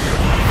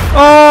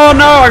 Oh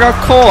no, I got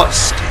caught.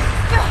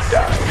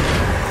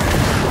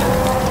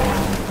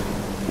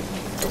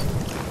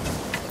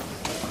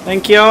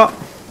 Thank you.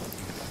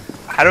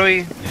 How do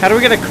we... How do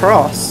we get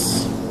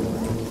across?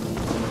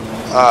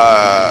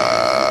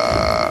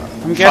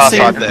 I'm Far guessing.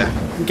 side there.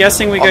 I'm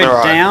guessing we On go the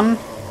right. down.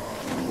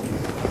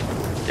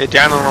 Yeah,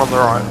 down and on the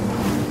right.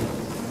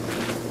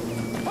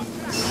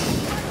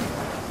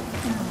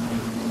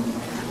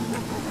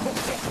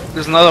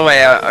 There's another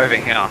way out over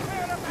here.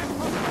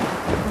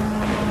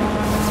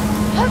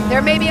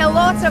 There may be a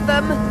lot of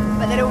them,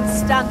 but they don't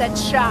stand a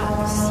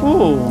chance.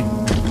 Ooh.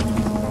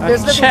 A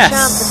There's little chest.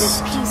 chance of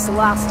this peace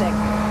lasting.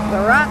 The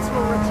rats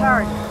will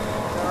return.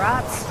 The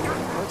rats or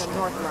the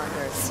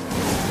Northlanders.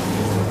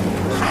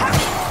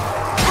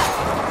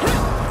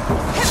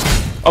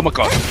 Oh my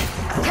god.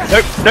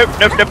 Nope, nope,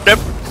 nope, nope, nope.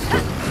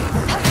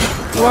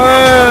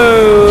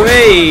 Whoa!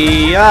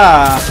 Hey!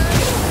 Ah!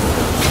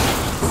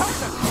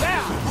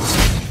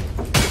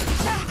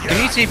 Can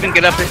you even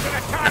get up there?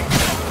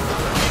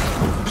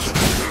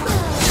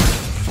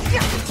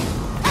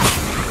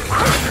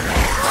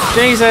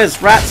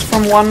 Jesus! Rats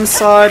from one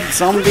side,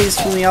 zombies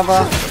from the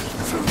other.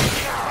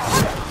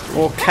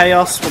 Or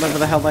chaos, whatever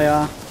the hell they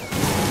are.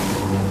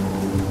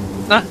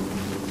 No.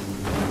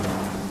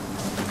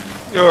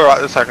 You're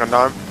alright the second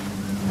time.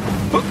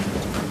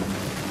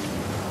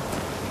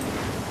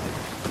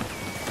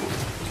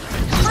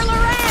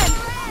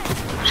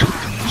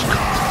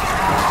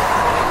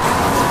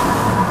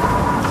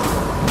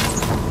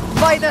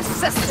 By the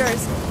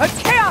sisters, a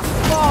chaos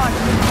spawn!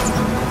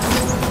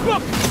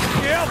 Look,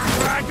 the elf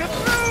dragon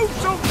knows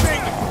something.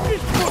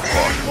 He's put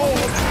one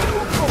more.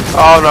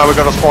 Oh no, we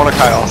got a spawn of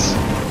chaos.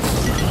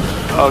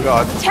 Oh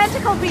god.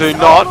 Tentacle beasts Do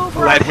all not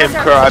over let our him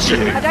desert. grab you.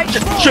 And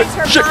outflows Shit,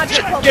 her shit, magic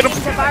shit, will get him.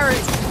 begin to devour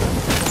it.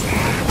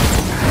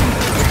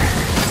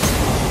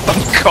 Oh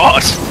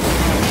god.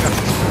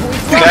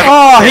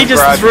 Oh, he Him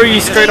just grab threw you.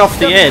 you straight off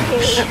the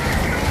edge.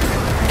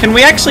 Can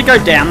we actually go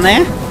down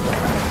there?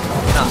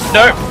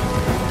 Nope.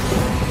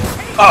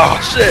 Oh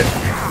shit.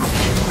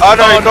 Oh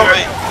no, Oh, he got no.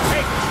 me.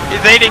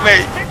 He's eating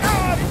me.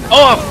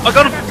 Oh, I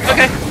got him.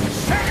 Okay.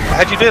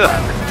 How'd you do that?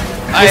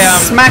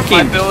 Just smack My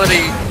him.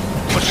 ability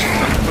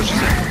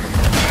pushes it.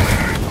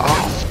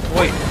 Oh,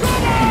 Wait.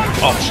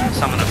 Oh shit,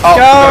 summon him. oh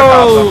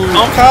Go!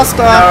 Oh,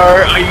 Caster!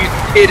 No, are you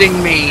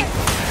kidding me?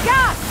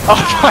 Oh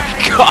my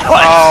god.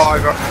 Oh my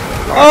god.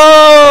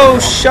 Oh,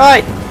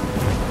 shite!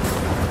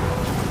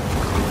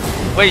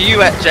 Where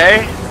you at,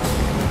 Jay?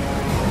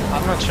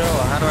 I'm not sure.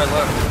 How do I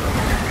look?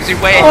 Is he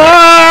way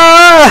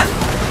Ah!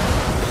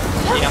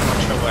 Yeah, I'm not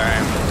sure where I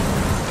am.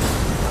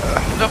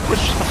 not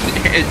pushed off the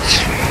edge?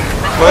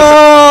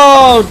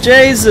 Oh,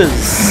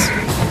 Jesus!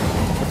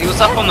 He was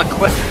up on the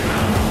cliff.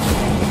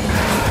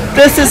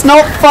 This is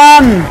not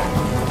fun!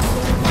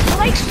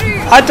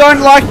 I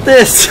don't like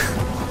this!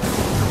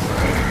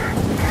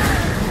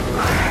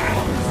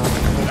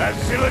 As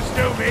still as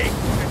do me.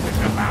 This is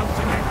about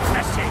to get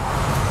messy.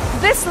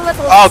 This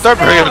little Oh, don't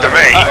bring him to spell-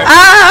 me.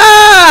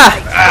 Ah!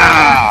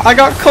 Ah. I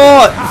got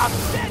caught!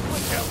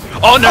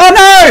 Oh no! Oh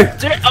no!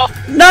 Oh,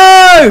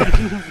 No!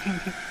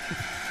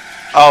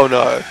 Oh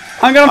no.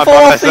 I'm gonna I'm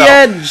fall by off the myself.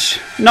 edge!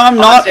 No, I'm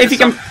not. see If you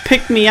can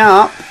pick me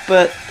up,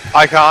 but...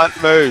 I can't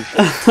move.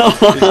 He's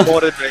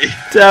boarded me.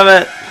 Damn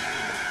it.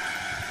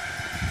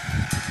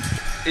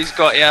 he's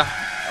got ya.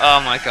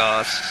 Oh my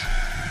gosh.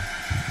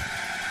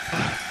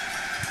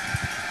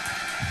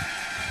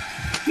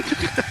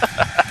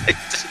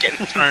 He's just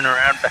getting thrown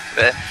around back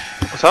there.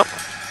 What's up?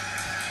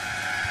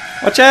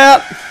 Watch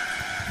out!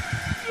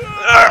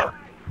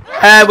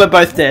 And we're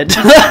both dead.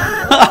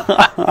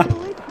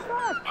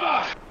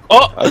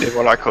 Oh! I did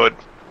what I could.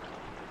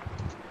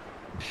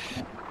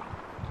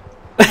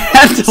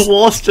 And the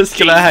war's just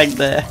gonna hang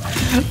there.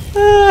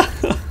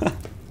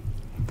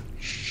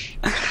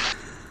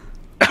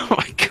 Oh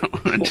my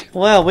god.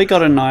 Well, we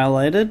got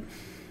annihilated.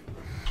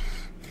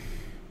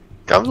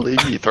 Can't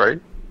believe you three.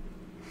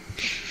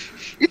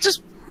 You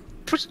just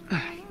push.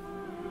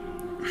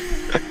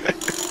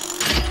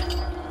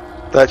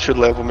 That should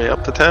level me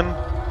up to 10.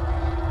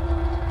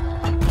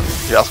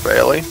 Just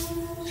barely.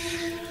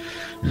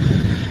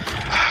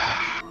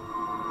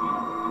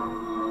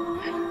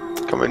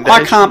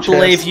 I can't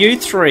believe you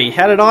three.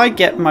 How did I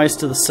get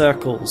most of the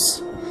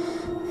circles?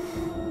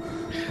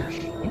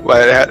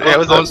 Wait, how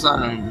was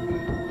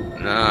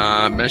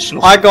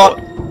Dimensional I got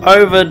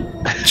over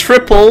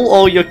triple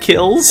all your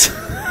kills.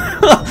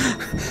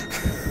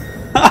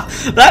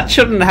 That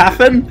shouldn't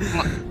happen.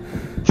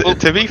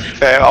 To be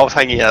fair, I was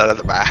hanging out at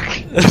the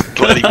back. Just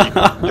letting you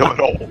do it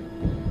all.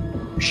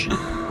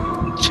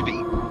 Chibi.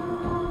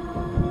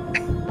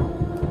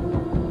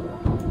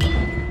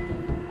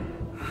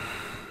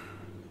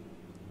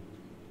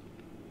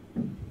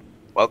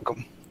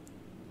 Welcome.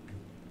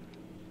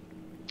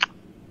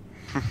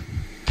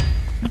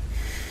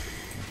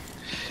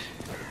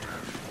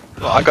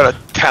 Well, I got a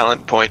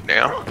talent point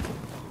now.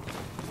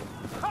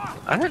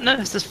 I don't know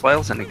if this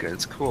flail's any good.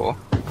 It's cool.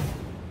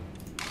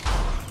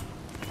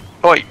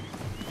 Oi!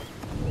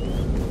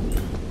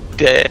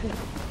 Dead.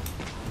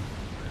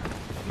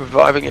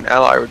 Reviving an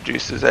ally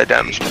reduces their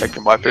damage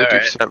taken by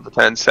 50% for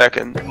 10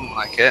 seconds. I don't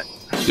like it.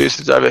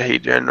 Reduces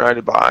overheat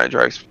generated by iron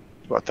drakes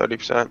by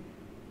 30%.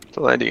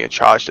 So landing a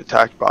charged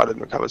attack button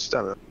recovers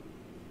stamina.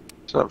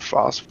 It's not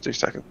fast for 2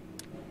 seconds.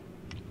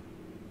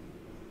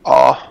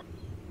 Oh.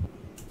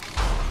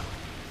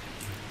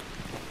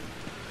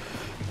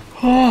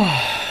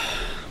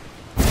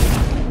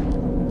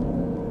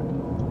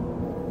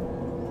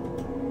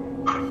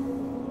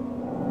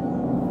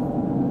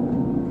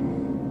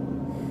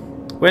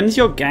 When's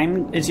your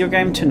game? Is your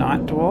game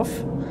tonight, Dwarf?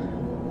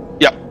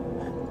 Yep.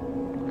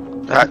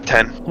 At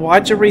 10.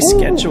 Why'd you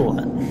reschedule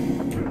it?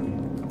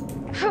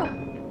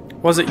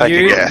 Was it Take a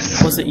you?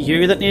 guess. Was it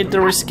you that needed to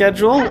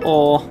reschedule,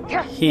 or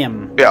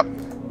him? Yep.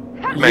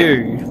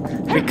 You,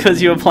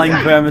 because you were playing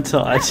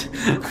Vermintide.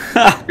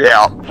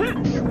 Yeah.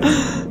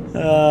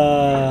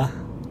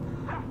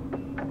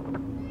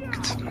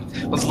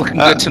 It's looking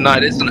good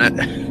tonight, isn't it?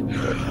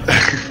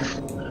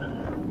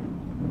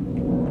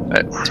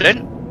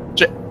 10?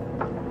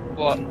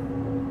 What?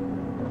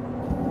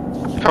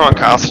 Come on,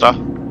 caster.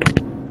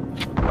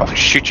 I'll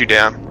shoot you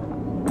down.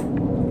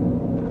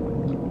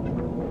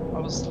 I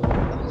was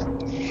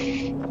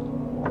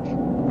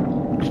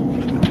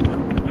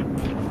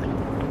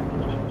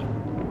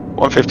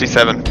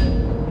 157.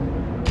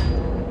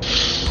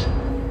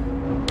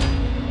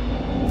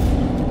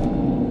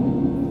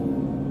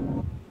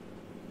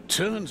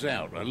 Turns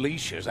out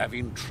Alicia's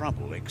having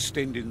trouble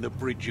extending the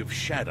Bridge of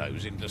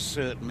Shadows into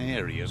certain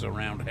areas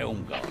around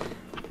Helmgard.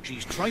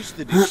 She's traced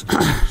the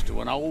distance to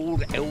an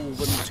old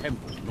elven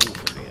temple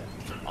north of here.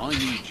 I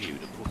need you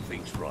to put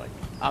things right.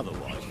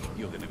 Otherwise,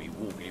 you're going to be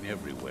walking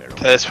everywhere.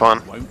 That's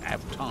fun. Won't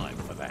have time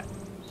for that.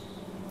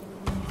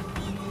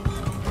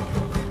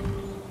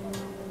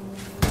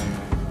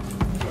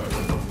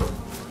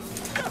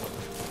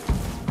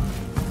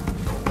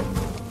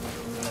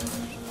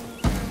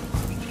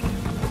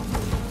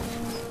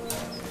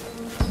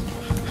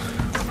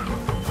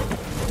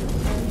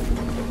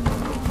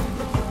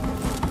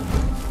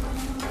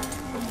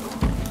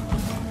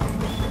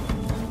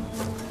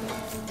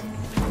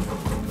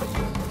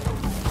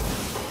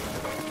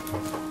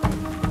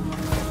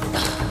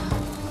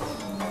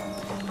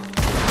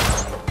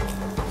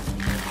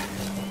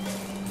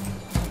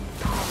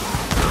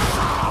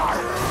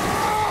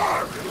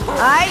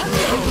 Aye,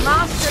 you've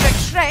mastered a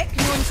trick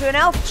known to an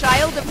elf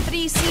child of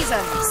 3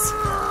 seasons.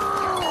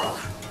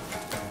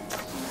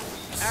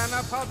 An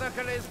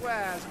apocalyptic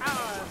wares,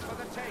 ours for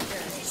the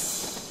taking.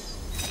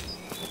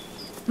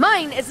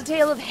 Mine is a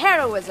tale of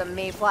heroism,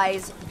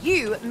 Mayflies.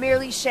 You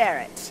merely share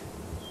it.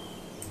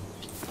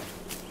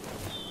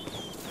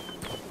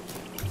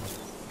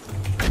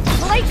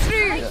 Light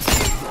through!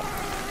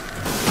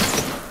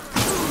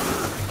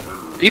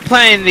 Are you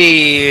playing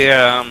the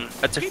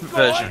a different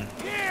version,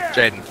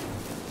 Jaden?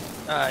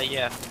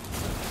 Yeah.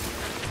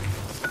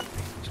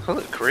 Just call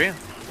it Korean.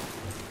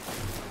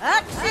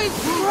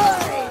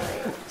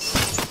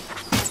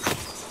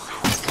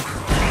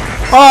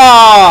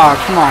 Oh,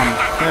 come on.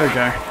 There we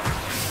go.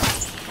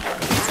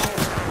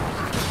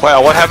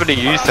 Wow, what happened to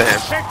you, Sam?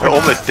 You're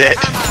almost dead.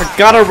 A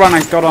gutter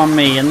runner got on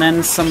me, and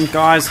then some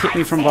guys hit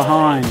me from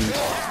behind.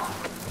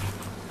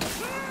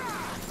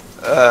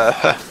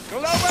 There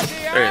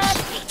he is.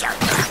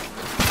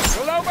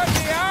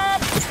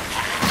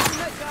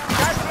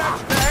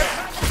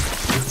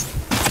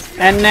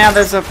 And now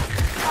there's a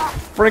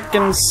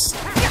frickin'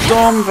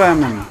 storm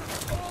vermin.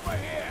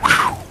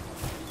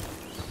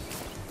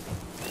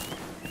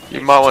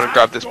 You might want to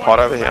grab this pot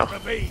over here.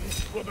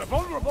 We'll be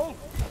vulnerable.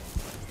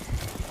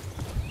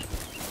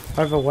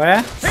 Over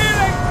where? Healing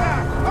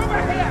trap!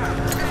 Over here!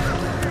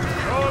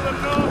 Show them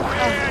no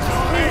fear,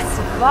 Joey! It's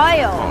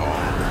vile.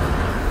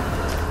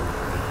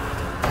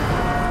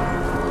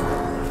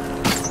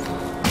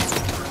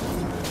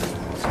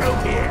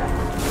 Through here!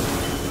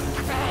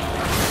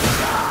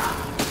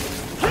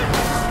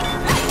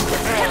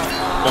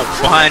 Oh,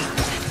 behind.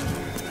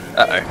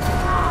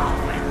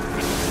 Uh-oh.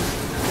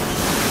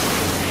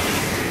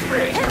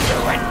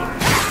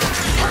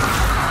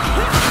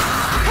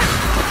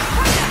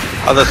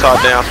 Other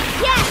side now.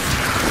 Yes!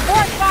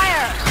 More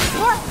fire!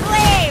 More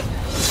flame!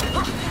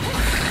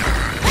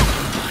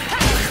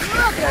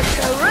 Look at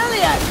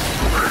brilliant!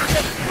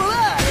 The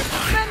blood is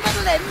suspended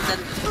limbs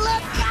and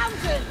blood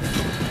fountains!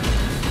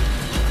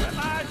 The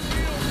lad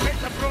shield hit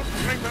the front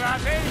string for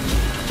that, eh?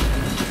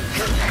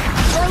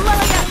 They're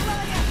Lillian!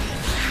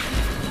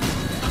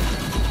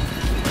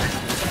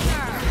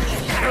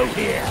 Through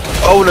here!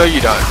 Oh no,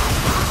 you don't.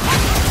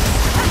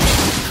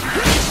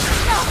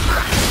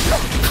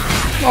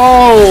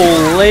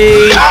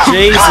 Holy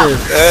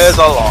Jesus! There's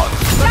a lot.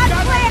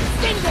 That way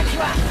extinguisher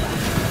trap!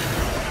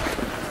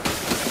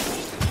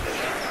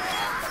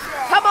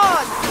 Come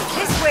on!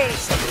 This way!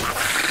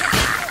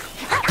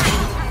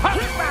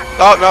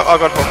 Oh no, I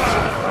got hooked.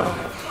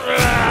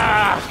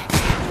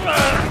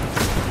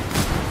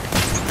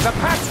 The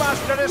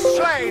Packmaster is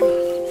slain!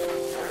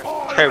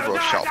 Terrible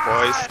shot,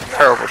 boys.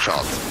 Terrible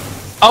shot.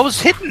 I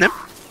was hitting him.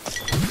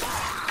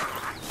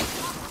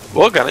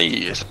 We're gonna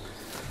use.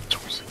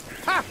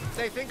 Ha!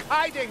 They think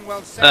hiding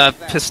will save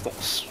them.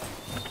 Pistols.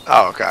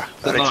 Oh, okay.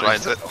 That Nice.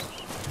 explains it.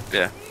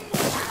 Yeah.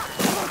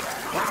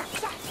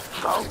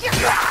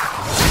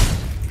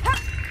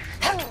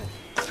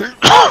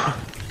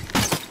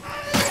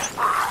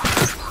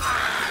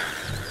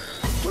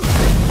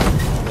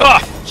 Ah,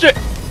 shit!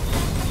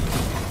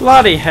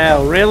 Bloody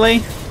hell,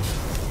 really?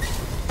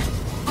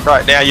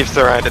 Right, now you've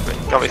surrounded me.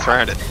 Got me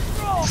surrounded.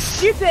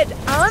 Stupid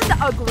and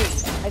ugly.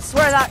 I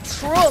swear that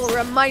troll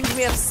reminds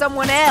me of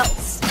someone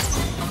else.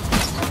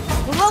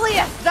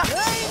 Lilith,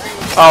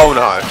 Oh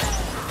no.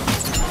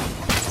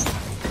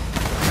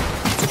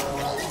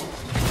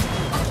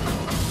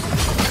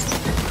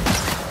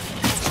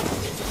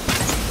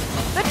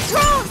 the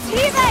troll's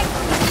heaving!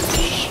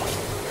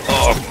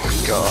 Oh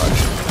my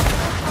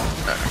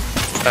god.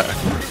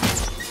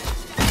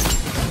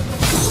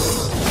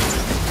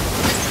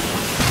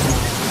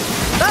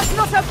 That's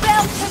not a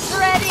belt it's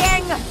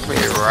readying!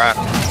 Myriad.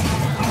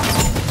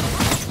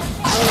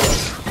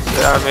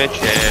 Damage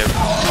him.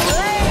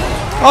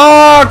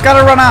 Oh,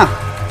 got a runner!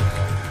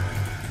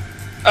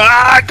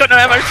 Ah, I got no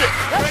ammo. Shit.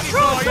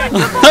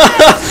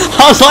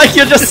 I was like,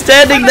 you're just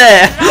standing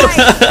there!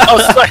 I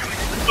was like,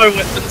 no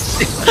weapons.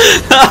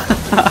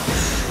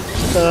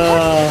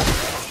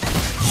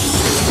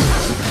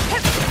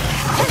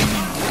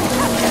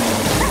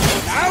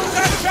 Now's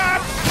the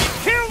chance!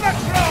 Kill the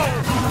troll!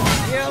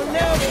 You'll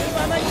know me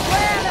when I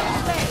wear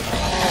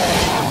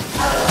them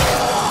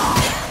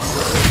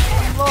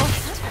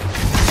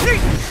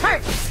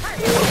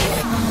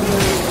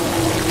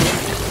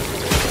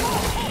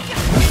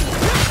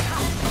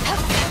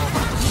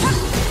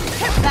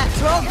That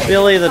troll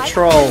Billy the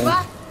troll.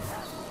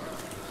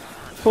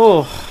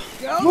 Oh,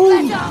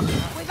 Don't let up!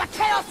 We've a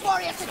Chaos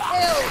Warrior to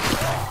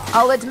kill!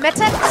 I'll admit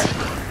it,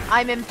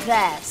 I'm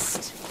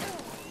impressed.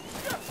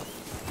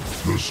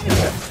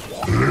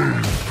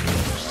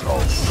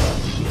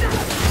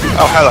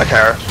 Oh, hello,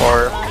 Kara.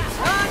 Or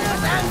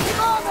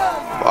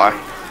bye.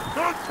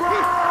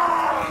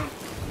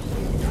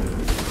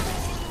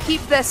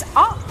 Keep this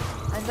up,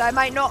 and I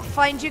might not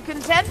find you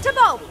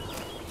contemptible.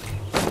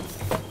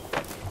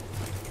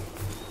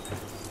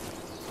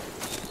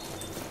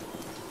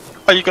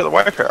 Oh, you got the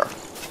wave power.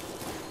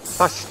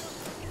 Nice.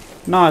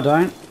 no, I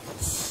don't.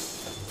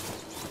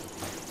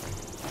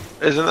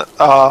 Isn't it?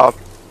 What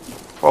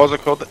was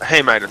it called?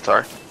 Hey, maiden.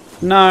 Sorry.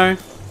 No,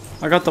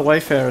 I got the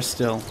Wayfarer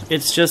still.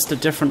 It's just a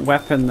different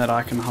weapon that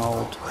I can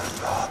hold.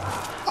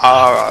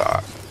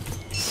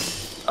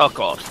 Oh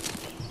god.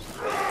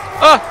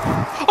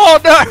 Ah! Oh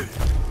no!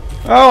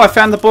 Oh, I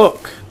found the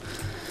book.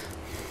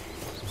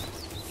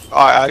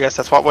 I guess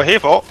that's what we're here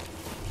for.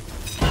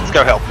 Let's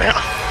go help now.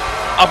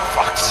 I'm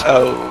fucked.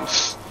 Oh,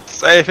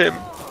 save him.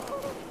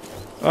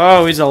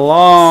 Oh, he's a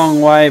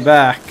long way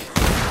back.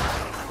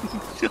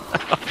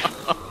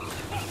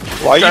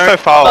 Why are you so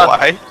far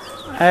away?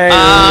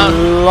 A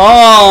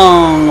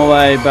long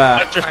way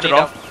back. I drifted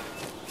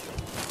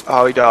off.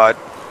 Oh, he died.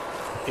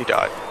 He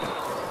died.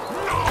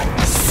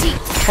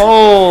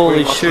 Holy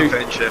We lost shoot.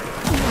 attention.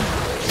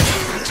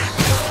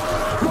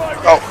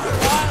 Oh,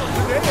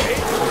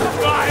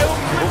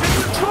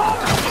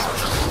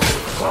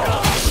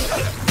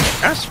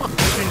 That's fun.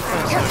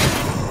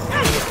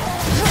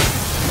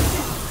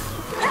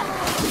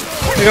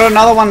 We got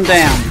another one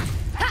down.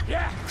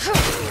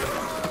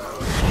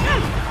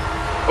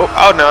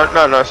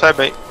 oh no, save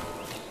me.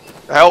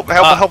 Help,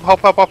 help, help, help,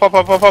 help, help, help,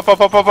 help, help, help, help,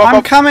 help, help, I'm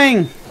help.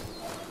 coming.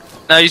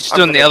 No, he's just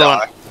doing the other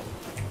one.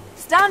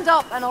 Stand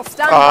up and I'll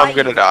stand by I'm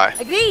gonna you. die.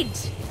 Agreed.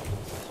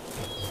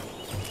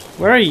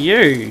 Where are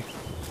you?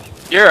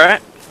 You're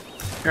right.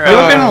 You're You're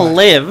right. gonna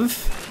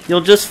live. You'll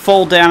just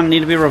fall down and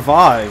need to be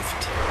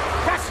revived.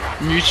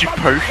 Use your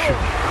potion.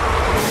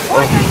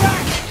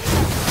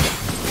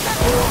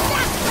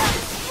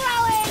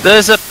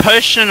 There's a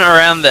potion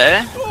around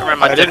there. Around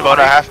my I dead didn't want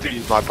body. to have to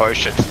use my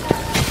potion.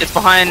 It's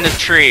behind the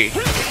tree.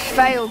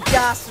 Fail,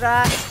 gas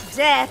rat.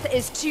 Death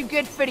is too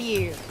good for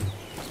you.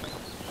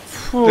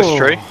 This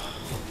tree?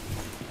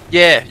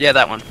 Yeah,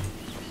 that one.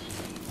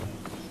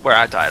 Where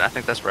I died. I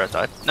think that's where I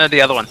died. No, the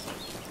other one.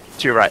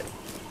 To your right.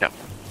 Yep.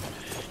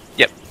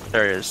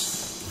 There it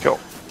is. Cool.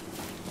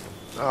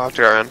 I'll have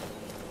to go around.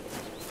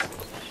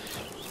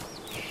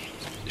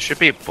 There should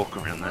be a book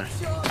around there.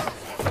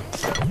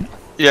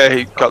 Yeah,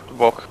 he got the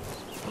book.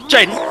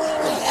 Jaden!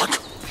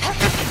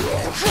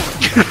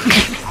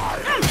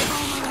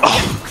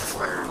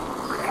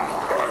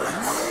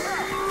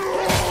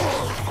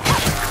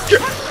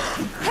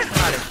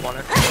 I just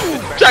wanted to.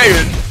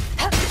 Jaden!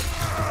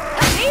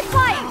 These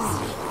flames!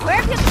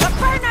 Where can the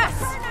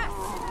furnace?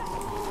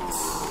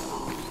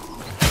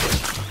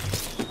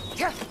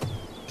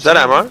 Is that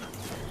ammo?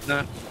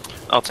 No.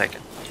 I'll take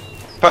it.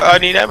 But I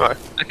need ammo.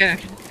 Okay.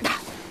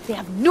 They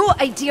have no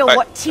idea Wait,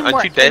 what aren't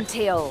teamwork you dead?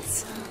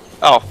 entails.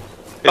 Oh.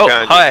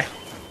 Oh, hi.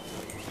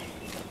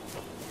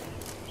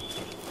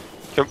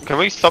 Can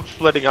we stop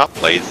splitting up,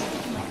 please?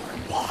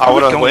 I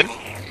want to win.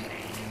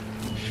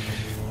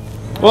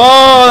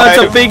 Whoa,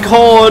 that's a big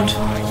horde.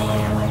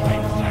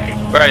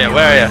 Where are you?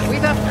 Where are you?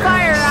 We've a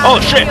fire out Oh,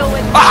 to shit. deal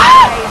with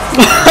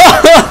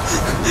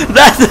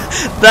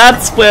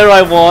That's where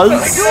I was.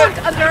 Don't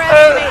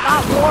underestimate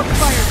that war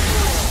fire.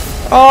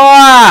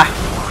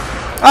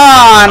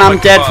 And I'm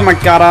dead from a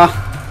gutter.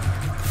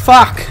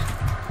 Fuck.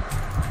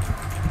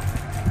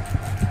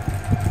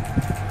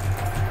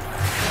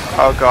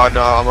 Oh god,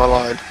 no, I'm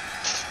alone.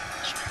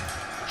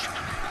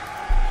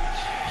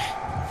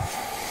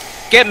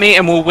 Get me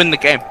and we'll win the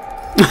game.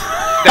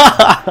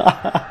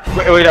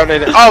 We don't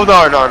need it. Oh no.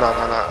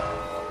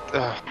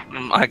 Ugh, Oh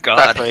my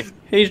god. that's me.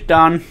 He's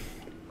done.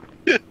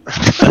 I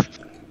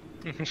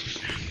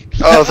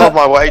was on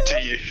my way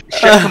to you.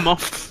 Shut them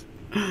off.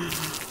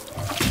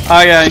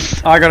 Okay,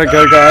 I gotta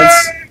go, guys.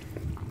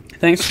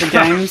 Thanks for the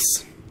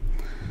games.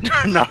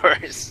 No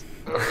worries.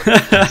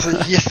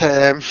 Yes,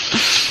 Sam.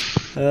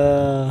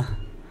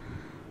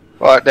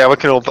 Right, now we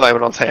can all blame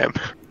it on Sam.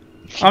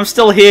 I'm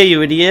still here,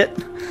 you idiot.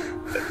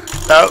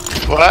 Oh,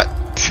 what?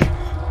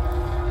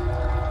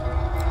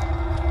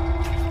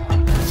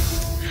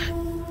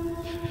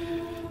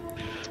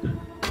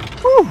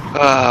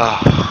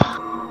 Oh.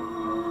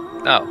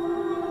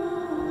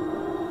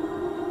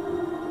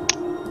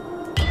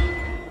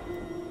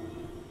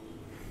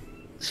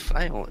 This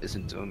file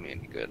isn't doing me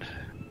any good.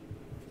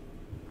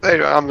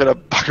 Anyway, I'm gonna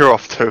bugger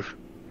off too.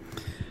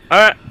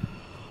 Alright.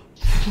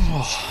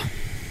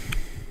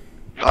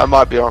 I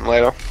might be on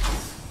later.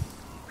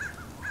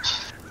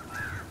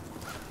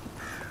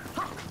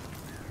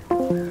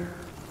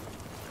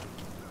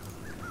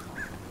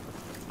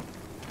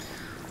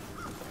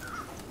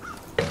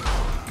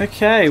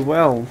 Okay,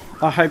 well,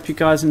 I hope you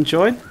guys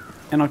enjoyed,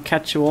 and I'll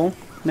catch you all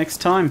next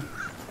time.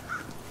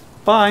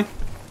 Bye.